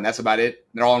most part, and that's about it.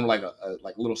 And they're all in like a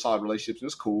little solid relationships. It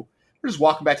was cool. We're just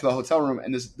walking back to the hotel room,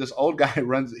 and this old guy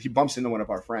he bumps into one of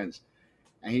our friends,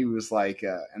 and he was like,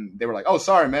 and they were like, "Oh,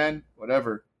 sorry, man,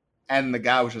 whatever." And the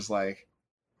guy was just like,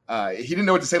 he didn't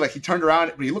know what to say. Like, he turned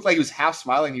around, but he looked like he was half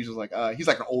smiling. He was just like, he's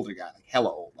like an older guy, like hella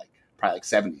old, like probably like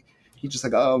 70. He's just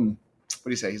like, what do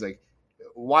you say? He's like,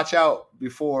 watch out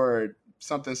before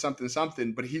something.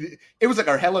 But it was like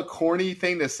a hella corny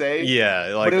thing to say.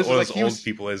 Yeah, like one of those old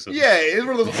peopleisms. Yeah, it was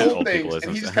one of those old things.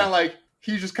 And he's just kind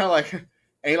of like,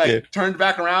 and he like turned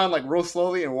back around like real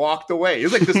slowly and walked away. He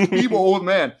was like this evil old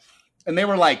man. And they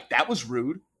were like, that was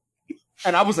rude.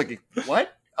 And I was like,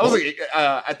 what? I was like,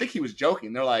 I think he was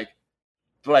joking. They're like,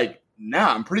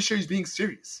 nah, I'm pretty sure he's being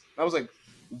serious. I was like,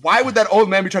 why would that old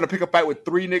man be trying to pick a fight with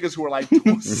 3 niggas who are like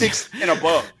 6 and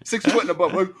above, 6 foot and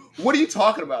above? Like, what are you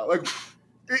talking about? Like,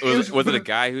 was it a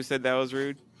guy who said that was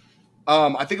rude?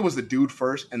 I think it was the dude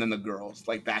first, and then the girls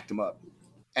like backed him up.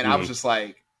 And I was just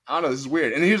like, I don't know, this is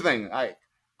weird. And here's the thing,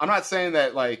 I'm not saying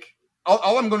that like,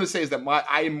 all I'm going to say is that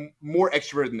I am more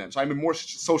extroverted than them. So I'm in more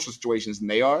social situations than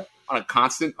they are on a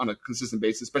consistent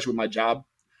basis, especially with my job.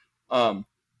 So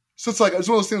it's like, it's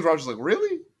one of those things where I was just like,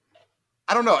 really?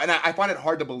 I don't know. And I find it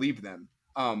hard to believe them.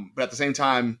 But at the same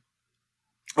time,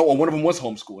 one of them was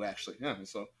homeschooled actually. Yeah.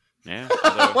 So yeah,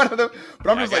 one of them. But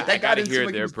I'm just like, that guy didn't hear seem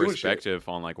like their perspective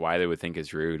on like why they would think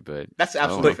it's rude. But that's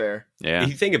absolutely fair. Yeah.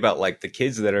 You think about like the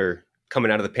kids that are coming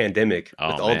out of the pandemic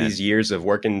with all these years of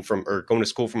working from or going to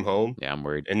school from home. Yeah, I'm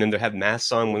worried. And then they have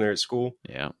masks on when they're at school.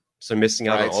 Yeah. So they're missing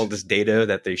out on all this data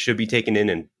that they should be taking in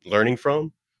and learning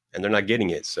from, and they're not getting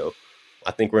it. So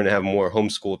I think we're going to have more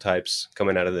homeschool types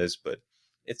coming out of this, but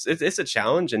it's a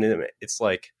challenge. And it's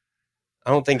like,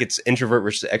 I don't think it's introvert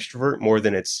versus extrovert more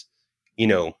than it's,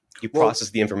 you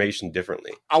process the information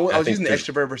differently. I was using the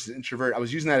extrovert versus introvert. I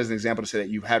was using that as an example to say that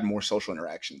you've had more social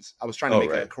interactions. I was trying to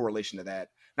make a correlation to that.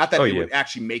 Not that it would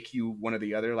actually make you one or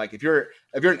the other. Like if you're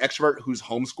an extrovert who's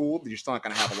homeschooled, you're still not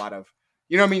going to have a lot of,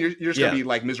 you know what I mean? You're just going to be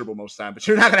like miserable most of the time, but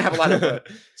you're not going to have a lot of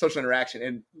social interaction.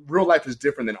 And real life is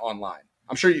different than online.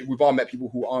 I'm sure we've all met people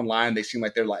who online, they seem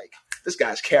like they're like, this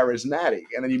guy's charismatic.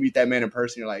 And then you meet that man in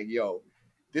person, you're like, yo,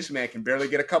 this man can barely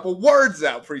get a couple words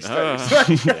out before he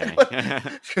studies.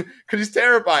 Because he's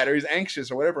terrified or he's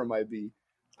anxious or whatever it might be.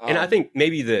 And I think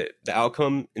maybe the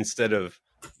outcome, instead of,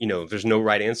 there's no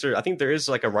right answer, I think there is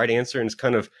like a right answer. And it's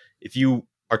kind of, if you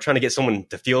are trying to get someone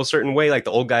to feel a certain way, like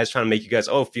the old guy's trying to make you guys,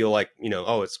 feel like,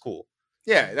 it's cool.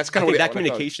 Yeah, that's kind of what that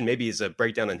communication maybe is a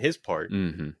breakdown on his part.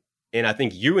 Mm-hmm. And I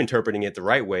think you interpreting it the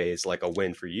right way is like a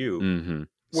win for you. Mm-hmm.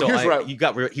 So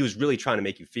he was really trying to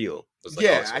make you feel. Like,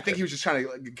 I think he was just trying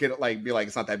to be like,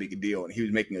 it's not that big a deal. And he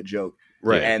was making a joke.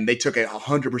 Right. And they took it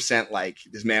 100% like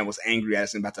this man was angry at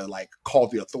us and about to like call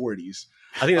the authorities.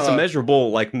 I think that's a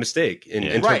measurable like mistake in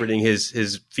interpreting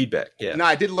his feedback. Yeah. No,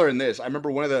 I did learn this. I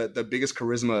remember one of the biggest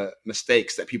charisma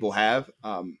mistakes that people have,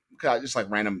 just like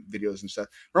random videos and stuff.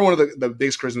 Remember one of the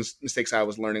biggest charisma mistakes I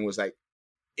was learning was like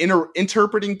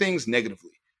interpreting things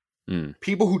negatively.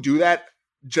 People who do that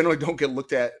generally don't get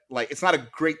looked at. Like, it's not a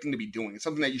great thing to be doing. It's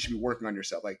something that you should be working on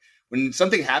yourself. Like when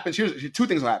something happens, here's 2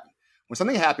 things will happen. When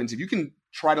something happens, if you can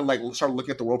try to like start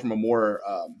looking at the world from a more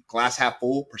glass half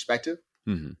full perspective,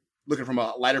 looking from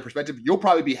a lighter perspective, you'll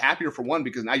probably be happier for one,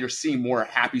 because now you're seeing more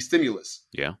happy stimulus.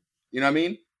 Yeah. You know what I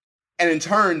mean? And in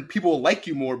turn, people will like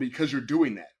you more because you're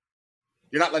doing that.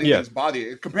 You're not letting things bother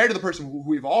you. Compared to the person who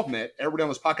we've all met, everybody on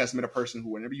this podcast has met a person who,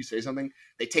 whenever you say something,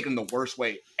 they take it in the worst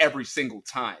way every single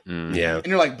time. Yeah. And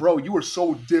you're like, bro, you are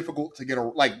so difficult to get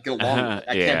along with.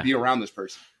 I can't be around this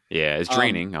person. Yeah, it's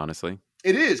draining, honestly.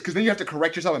 It is, because then you have to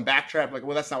correct yourself and backtrack. Like,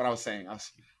 well, that's not what I was saying.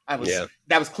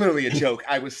 That was clearly a joke.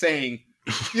 I was saying,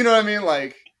 you know what I mean?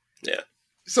 Like, yeah.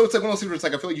 So it's like one of those things where it's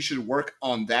like, I feel like you should work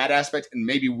on that aspect, and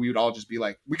maybe we would all just be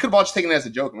like, we could have all just taken it as a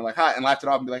joke and we're like, hi, and laughed it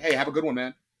off and be like, hey, have a good one,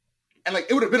 man. And like,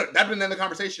 it would have been, that'd been the end of the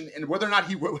conversation. And whether or not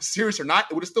he was serious or not,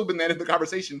 it would have still been the end of the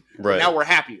conversation. Right. Now we're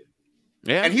happier.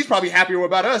 Yeah. And he's probably happier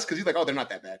about us because he's like, oh, they're not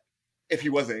that bad. If he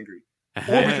was angry.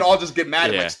 Or we could all just get mad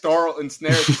and like snarl and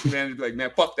snare at this man and be like, man,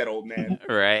 fuck that old man.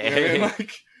 Right. You know what I mean?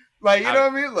 Like, you know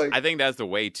what I mean? Like, I think that's the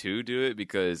way to do it,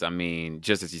 because I mean,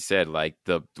 just as you said, like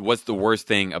what's the worst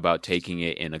thing about taking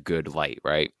it in a good light,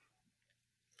 right?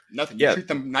 Nothing. You treat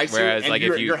them nicer. Whereas, and like,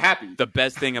 you're happy. The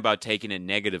best thing about taking it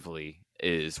negatively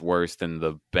is worse than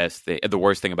the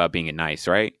worst thing about being nice,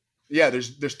 right? Yeah,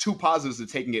 there's two positives to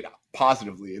taking it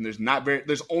positively, and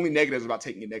there's only negatives about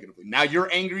taking it negatively. Now you're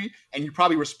angry, and you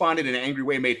probably responded in an angry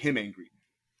way, made him angry.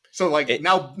 So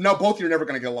now both of you are never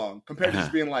going to get along. Compared to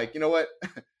just being like, you know what,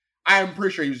 I'm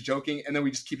pretty sure he was joking, and then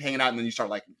we just keep hanging out, and then you start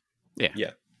liking him.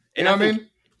 Yeah. You know what I mean?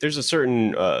 There's a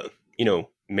certain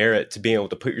merit to being able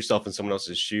to put yourself in someone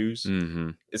else's shoes. Mm-hmm.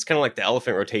 It's kind of like the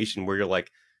elephant rotation, where you're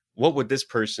like, what would this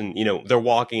person, they're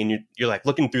walking and you're like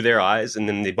looking through their eyes, and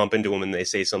then they bump into them and they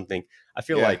say something. I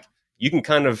feel like you can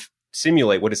kind of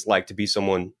simulate what it's like to be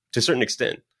someone to a certain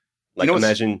extent. Like,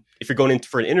 imagine if you're going in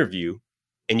for an interview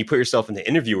and you put yourself in the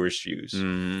interviewer's shoes,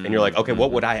 and you're like, okay,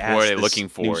 what would I ask? What are they looking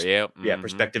for?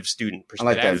 Prospective student. I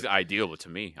like that is ideal to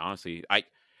me, honestly.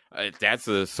 That's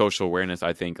the social awareness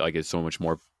I think is so much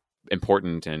more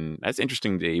important, and that's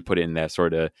interesting that you put in that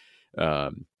sort of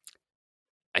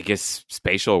I guess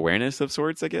spatial awareness of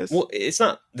sorts, I guess. Well, it's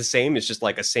not the same. It's just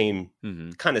like a same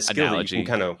kind of skill that you can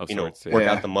kind of work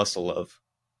out the muscle of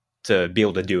to be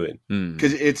able to do it.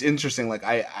 Because it's interesting. Like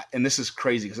and this is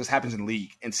crazy because this happens in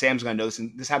League, and Sam's gonna know this.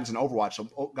 And this happens in Overwatch, so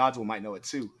Godswill might know it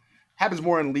too. Happens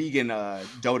more in League and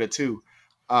Dota too.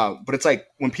 But it's like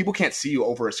when people can't see you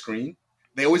over a screen,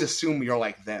 they always assume you're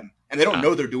like them, and they don't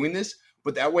know they're doing this.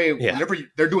 But that way, whenever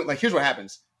they're doing, like, here's what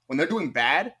happens when they're doing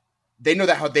bad. They know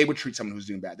that how they would treat someone who's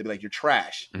doing bad. They'd be like, you're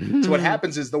trash. So what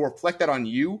happens is they'll reflect that on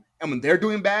you. And when they're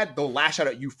doing bad, they'll lash out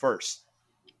at you first.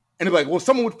 And they'll be like, well,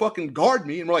 someone would fucking guard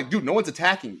me. And we're like, dude, no one's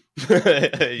attacking you.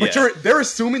 But they're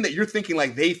assuming that you're thinking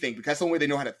like they think because that's the only way they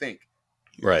know how to think.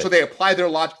 Right. So they apply their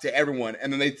logic to everyone.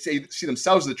 And then they see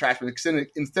themselves as the trash. But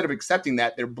instead of accepting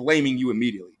that, they're blaming you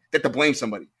immediately. They have to blame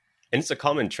somebody. And it's a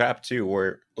common trap, too,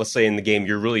 where let's say in the game,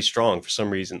 you're really strong for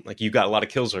some reason. Like you got a lot of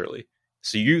kills early.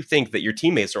 So you think that your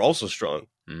teammates are also strong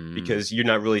because you're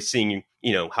not really seeing,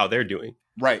 how they're doing.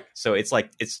 Right. So it's like,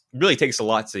 it's really takes a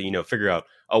lot to, figure out,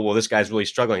 oh, well, this guy's really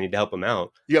struggling. I need to help him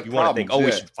out. You want to think, oh,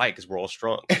 we should fight because we're all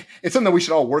strong. It's something that we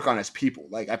should all work on as people.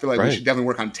 Like, I feel like we should definitely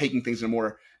work on taking things in a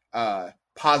more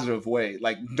positive way.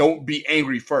 Like, don't be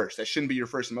angry first. That shouldn't be your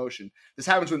first emotion. This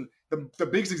happens when the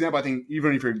biggest example, I think,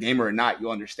 even if you're a gamer or not, you'll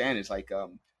understand is like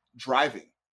driving.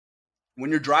 When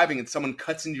you're driving and someone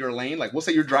cuts into your lane, like we'll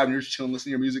say you're driving, you're just chilling,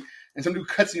 listening to your music, and somebody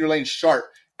cuts in your lane sharp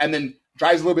and then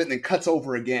drives a little bit and then cuts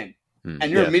over again. And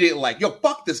you're immediately like, yo,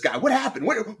 fuck this guy. What happened?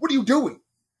 What are you doing?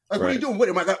 Like, what are you doing? What,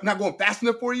 am I not going fast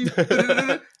enough for you?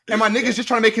 And my nigga's just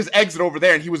trying to make his exit over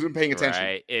there, and he wasn't paying attention.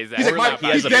 Right. He's like,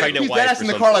 he's dead in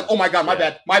the car, like, oh my god, my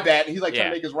bad. And he's like trying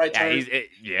to make his right turn.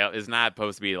 It's not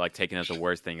supposed to be like taken as the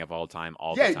worst thing of all time,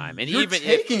 the time. And you're even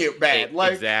taking it bad,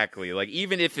 like exactly. Like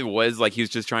even if it was like he was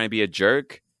just trying to be a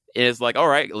jerk, it's like, all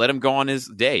right, let him go on his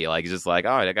day. Like it's just like,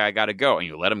 all right, that guy got to go, and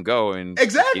you let him go. And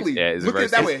exactly, look at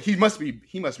it that way. He must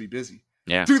be busy.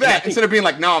 Yeah. Do that instead of being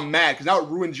like, now I'm mad because now it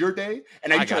ruins your day.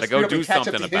 And now you gotta go do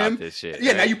something about this shit.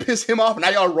 Yeah, now you piss him off and now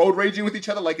y'all road raging with each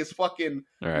other like it's fucking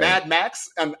Mad Max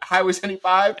on Highway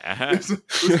 75. It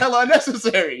was hella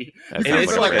unnecessary. And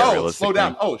it's like, oh, slow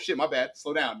down. Oh shit, my bad.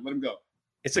 Slow down. Let him go.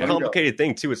 It's a complicated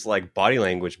thing too. It's like body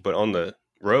language, but on the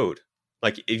road.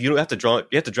 Like if you don't have to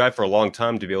you have to drive for a long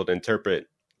time to be able to interpret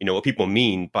what people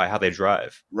mean by how they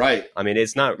drive. Right. I mean,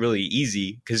 it's not really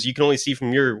easy because you can only see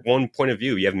from your one point of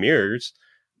view. You have mirrors,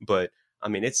 but I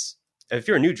mean, if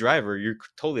you're a new driver, you're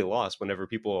totally lost whenever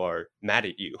people are mad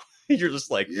at you. You're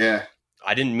just like, yeah,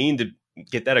 I didn't mean to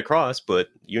get that across, but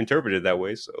you interpreted it that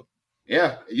way. So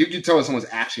yeah, you can tell when someone's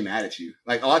actually mad at you.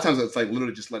 Like a lot of times it's like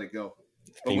literally just let it go.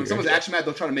 But when someone's actually mad,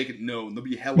 they'll try to make it known. They'll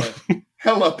be hella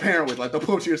apparent with like they'll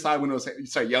pull up to your side window and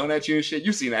start yelling at you and shit.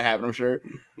 You've seen that happen, I'm sure.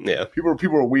 Yeah, people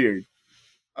are weird.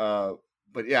 But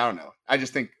yeah, I don't know. I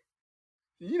just think,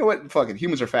 you know what? Fucking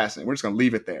humans are fascinating. We're just gonna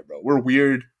leave it there, bro. We're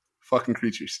weird fucking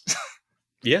creatures.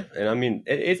 Yeah, and I mean,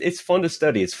 it's fun to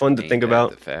study. It's fun to think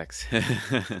about the facts.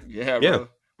 Yeah, bro.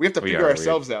 We have to figure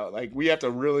ourselves out. Like we have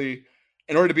to really,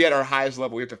 in order to be at our highest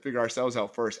level, we have to figure ourselves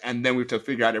out first, and then we have to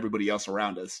figure out everybody else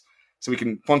around us, so we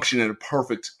can function in a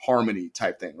perfect harmony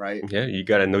type thing, right? Yeah, you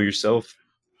got to know yourself.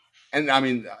 And I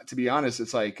mean, to be honest,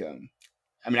 it's like,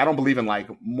 I mean, I don't believe in like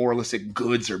moralistic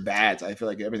goods or bads. I feel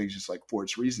like everything's just like for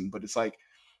its reason. But it's like,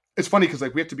 it's funny because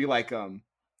like we have to be like,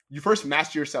 you first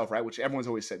master yourself, right? Which everyone's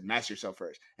always said, master yourself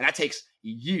first, and that takes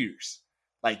years.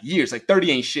 Like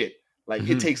 30 ain't shit. Like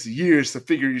it takes years to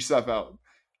figure yourself out.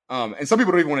 And some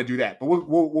people don't even want to do that, but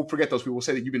we'll forget those people. We'll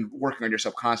say that you've been working on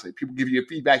yourself constantly. People give you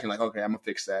feedback and like, okay, I'm gonna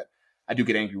fix that. I do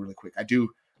get angry really quick. I do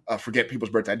forget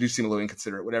people's birthday. I do seem a little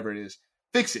inconsiderate, whatever it is.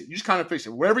 Fix it. You just kind of fix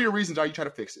it. Whatever your reasons are, you try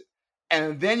to fix it.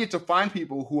 And then you have to find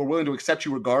people who are willing to accept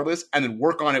you regardless and then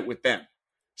work on it with them.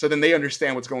 So then they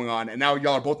understand what's going on. And now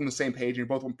y'all are both on the same page and you're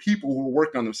both on people who are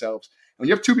working on themselves. And when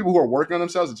you have two people who are working on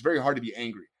themselves, it's very hard to be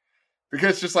angry.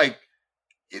 because it's just like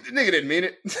the nigga didn't mean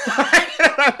it. You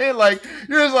know what I mean? Like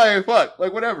you're just like fuck,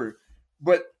 like whatever.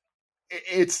 But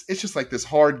it's just like this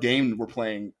hard game we're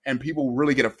playing, and people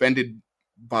really get offended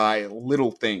by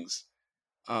little things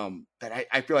that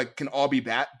I feel like can all be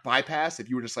bypassed if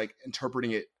you were just like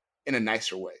interpreting it in a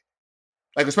nicer way,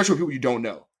 like especially with people you don't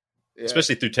know,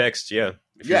 especially through text. Yeah,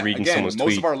 if you're reading someone's most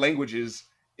tweet. of our language is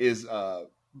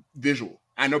visual.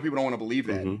 I know people don't want to believe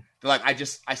that. Mm-hmm. They're like,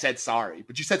 I said sorry,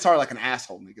 but you said sorry like an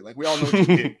asshole, nigga. Like we all know what you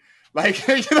did. Like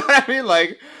you know what I mean?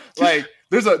 Like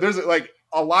there's like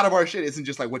a lot of our shit isn't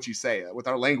just like what you say. With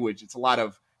our language, it's a lot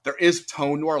of there is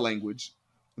tone to our language.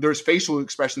 There's facial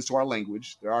expressions to our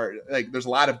language. There's a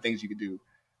lot of things you could do.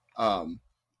 I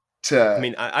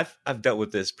mean, I've dealt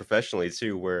with this professionally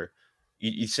too, where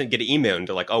you get an email and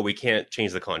they're like, "Oh, we can't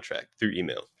change the contract through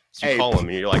email." So you call them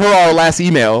and you're like, per our last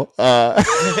email.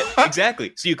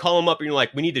 Exactly. So you call them up and you're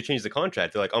like, "We need to change the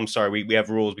contract." They're like, "I'm sorry, we have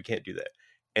rules. We can't do that."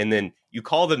 And then you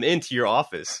call them into your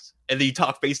office and then you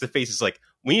talk face to face. It's like,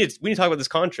 we need to talk about this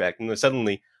contract. And then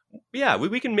suddenly, yeah,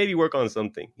 we can maybe work on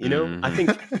something. You know, I think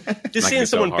just seeing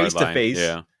someone face to face.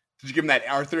 Yeah. Did you give him that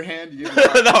Arthur hand?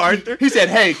 The Arthur? He said,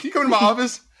 "Hey, can you come to my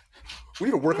office? We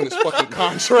need to work on this fucking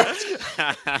contract."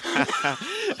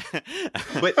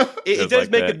 But it does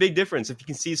make a big difference if you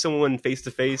can see someone face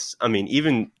to face. I mean,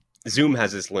 even Zoom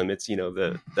has its limits. You know,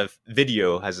 the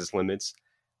video has its limits.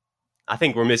 I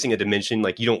think we're missing a dimension.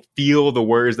 Like, you don't feel the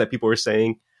words that people are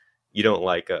saying. You don't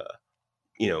get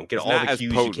it's all the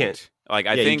cues. You can't. Like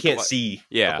I think you can't see.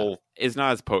 Yeah, the whole... it's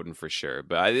not as potent for sure,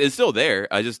 but it's still there.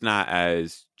 It's just not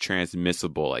as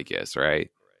transmissible, I guess.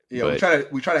 Right? Yeah,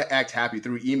 but we try to act happy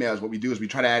through emails. What we do is we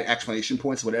try to add explanation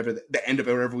points, whatever the end of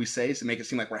whatever we say, to make it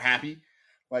seem like we're happy.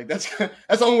 Like that's the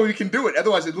only way we can do it.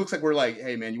 Otherwise, it looks like we're like,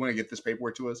 "Hey, man, you want to get this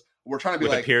paperwork to us?" We're trying to be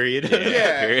with like a period.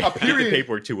 Yeah, a period. Get the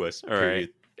paperwork to us. All right.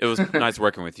 It was nice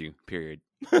working with you. Period.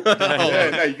 You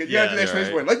gotta do the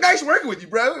explanation point. Like, nice working with you,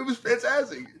 bro. It was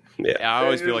fantastic. Yeah, I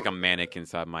always feel like I'm manic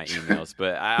inside my emails,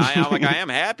 but I am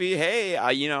happy. Hey,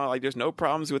 there's no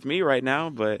problems with me right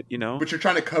now, but But you're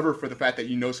trying to cover for the fact that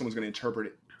someone's going to interpret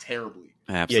it terribly.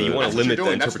 Absolutely. Yeah, you want to limit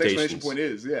the interpretations. That's what the explanation point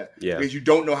is. Yeah, because you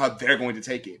don't know how they're going to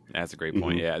take it. That's a great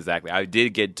point. Yeah, exactly. I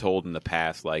did get told in the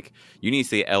past, like, you need to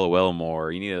say LOL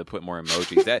more. You need to put more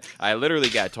emojis. That I literally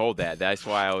got told that. That's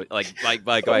why I was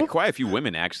like quite a few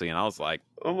women actually, and I was like,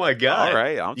 oh my god! All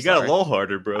right, you got a LOL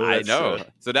harder, bro. I know.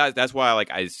 So that's why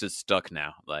it's just stuck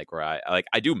now. Like where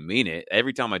I do mean it.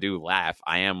 Every time I do laugh,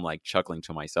 I am like chuckling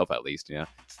to myself at least. Yeah,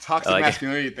 it's a toxic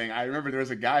masculinity thing. I remember there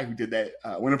was a guy who did that.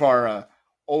 One of our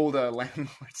old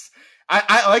landlords.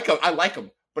 I like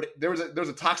him, but there was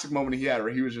a toxic moment he had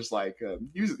where he was just like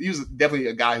he was definitely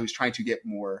a guy who's trying to get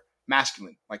more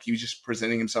masculine. Like he was just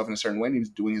presenting himself in a certain way, and he was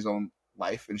doing his own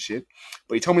life and shit.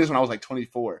 But he told me this when I was like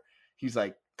 24. He's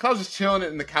like, I was just chilling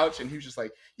in the couch, and he was just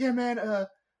like, "Yeah, man, I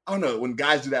don't know when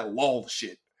guys do that lol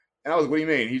shit." And I was like, "What do you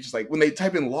mean?" He's just like, when they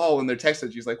type in lol in their text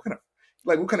message, he's like,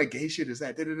 what kind of gay shit is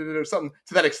that? Or something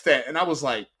to that extent. And I was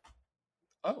like,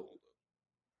 oh,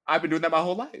 I've been doing that my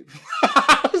whole life.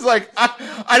 I was like,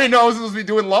 I didn't know I was supposed to be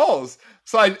doing lols.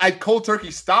 So I cold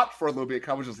turkey stopped for a little bit.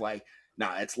 I was just like,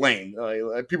 nah, it's lame.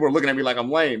 Like, people are looking at me like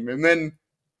I'm lame. And then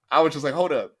I was just like,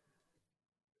 hold up.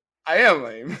 I am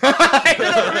lame. You know what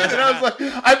I mean? And I was like,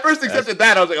 I first accepted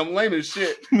that. I was like, I'm lame as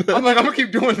shit. I'm like, I'm going to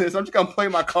keep doing this. I'm just going to play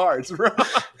my cards, bro.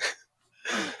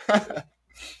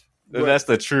 That's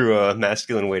the true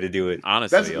masculine way to do it.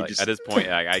 Honestly, at this point,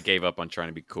 I gave up on trying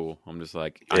to be cool. I'm just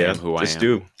like, I am who I am. Just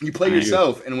do. You play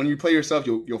yourself, and when you play yourself,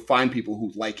 you'll find people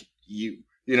who like you.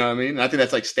 You know what I mean? And I think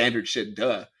that's like standard shit,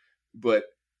 duh. But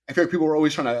I feel like people are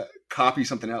always trying to copy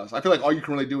something else. I feel like all you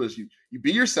can really do is you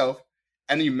be yourself,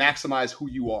 and then you maximize who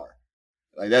you are.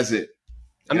 Like that's it.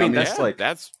 I mean,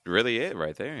 that's really it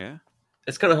right there. Yeah.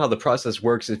 It's kind of how the process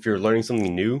works. If you're learning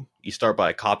something new, you start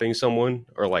by copying someone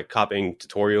or like copying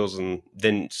tutorials, and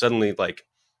then suddenly, like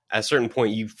at a certain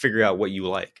point, you figure out what you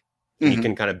like. Mm-hmm. You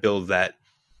can kind of build that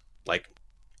like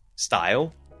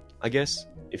style, I guess.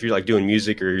 If you're like doing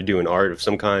music or you're doing art of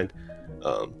some kind,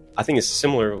 I think it's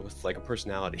similar with like a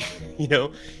personality. You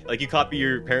know, like you copy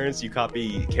your parents, you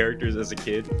copy characters as a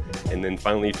kid, and then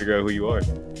finally you figure out who you are.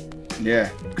 Yeah,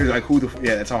 because like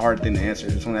that's a hard thing to answer.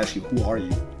 Someone asks you, "Who are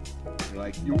you?"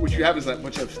 Like what you have is like a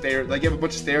bunch of you have a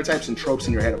bunch of stereotypes and tropes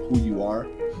in your head of who you are,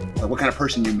 like what kind of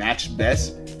person you match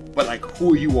best. But like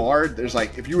who you are, there's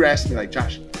like if you were asking me like,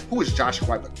 Josh, who is Josh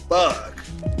White? Like, fuck.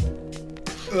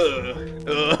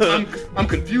 I'm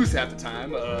confused half the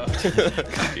time.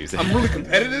 I'm really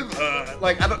competitive.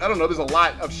 Like I don't know. There's a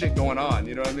lot of shit going on.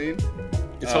 You know what I mean?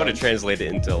 It's hard to translate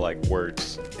it into like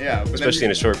words. Yeah, but especially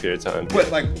in a short period of time.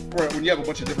 But like when you have a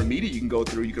bunch of different media you can go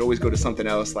through, you could always go to something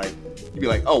else. Like you'd be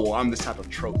like, oh well, I'm this type of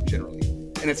trope generally,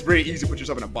 and it's very easy to put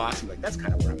yourself in a box and be like, that's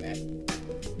kind of where I'm at.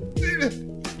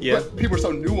 Yeah. But people are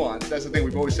so nuanced. That's the thing.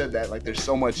 We've always said that. Like there's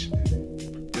so much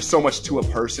to a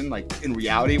person. Like in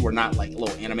reality, we're not like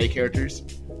little anime characters.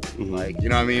 Mm-hmm. Like, you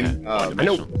know what I mean? Yeah. I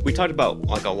know we talked about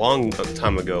like a long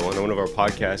time ago on one of our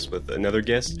podcasts with another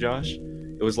guest, Josh.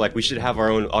 It was like we should have our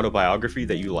own autobiography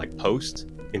that you like post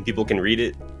and people can read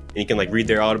it and you can like read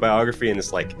their autobiography and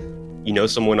it's like you know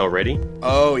someone already.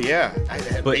 Oh yeah, I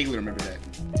vaguely remember that.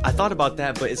 I thought about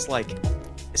that, but it's like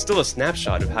it's still a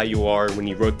snapshot of how you are when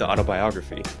you wrote the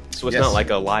autobiography. So it's not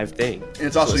like a live thing. And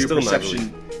it's also your perception.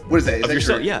 Really, what is that? Is that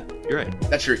yourself? Yeah, you're right.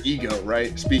 That's your ego,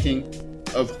 right? Speaking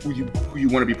of who you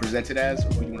want to be presented as, or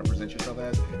who you want to present yourself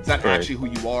as. It's not actually who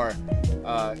you are,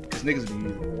 because niggas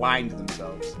be lying to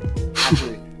themselves.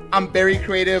 Actually, I'm very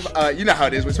creative. You know how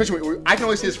it is, especially I can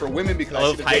only say this for women because I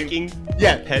love hiking.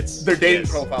 Pets. Their dating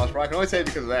profiles, bro. I can only say it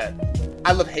because of that.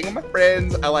 I love hanging with my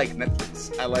friends. I like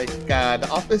Netflix. I like The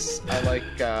Office. I like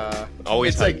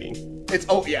always hiking.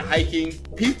 Hiking,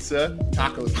 pizza,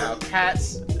 tacos now,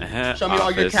 cats. Show me all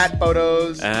your cat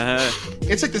photos.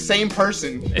 It's like the same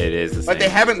person. It is the same. Like they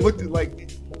haven't looked at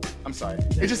like. I'm sorry.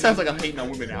 It just sounds like I'm hating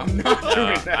on women now. I'm not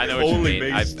doing that. I know what you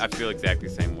mean. I feel exactly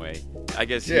the same way. I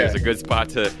guess here's a good spot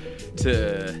to.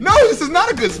 No, this is not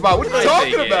a good spot. What are you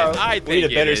talking about? We need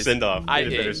a better send off.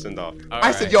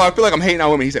 I said, yo, I feel like I'm hating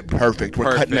on women. He said, perfect.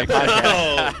 We're cutting that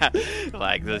podcast.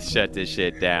 Like, let's shut this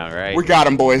shit down, right? We got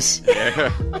him, boys.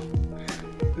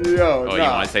 You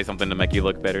want to say something to make you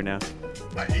look better now?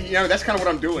 That's kind of what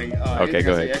I'm doing. Okay,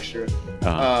 go ahead. Extra.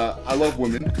 I love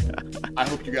women. I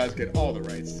hope you guys get all the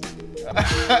rights.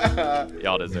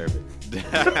 Y'all deserve it.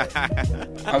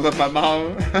 I love my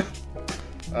mom.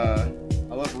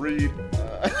 I love Reed.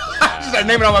 Just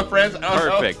naming all my friends.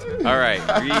 Perfect. All right,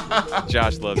 Reed.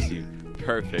 Josh loves you.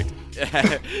 Perfect.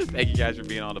 Thank you guys for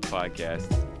being on the podcast.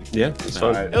 Yeah, it was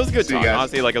fun. It was a good talk.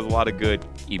 Honestly, like, it was a lot of good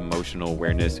emotional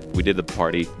awareness. We did the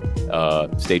party.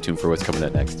 Stay tuned for what's coming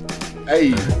up next.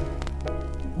 Hey.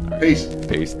 Right.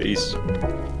 Peace.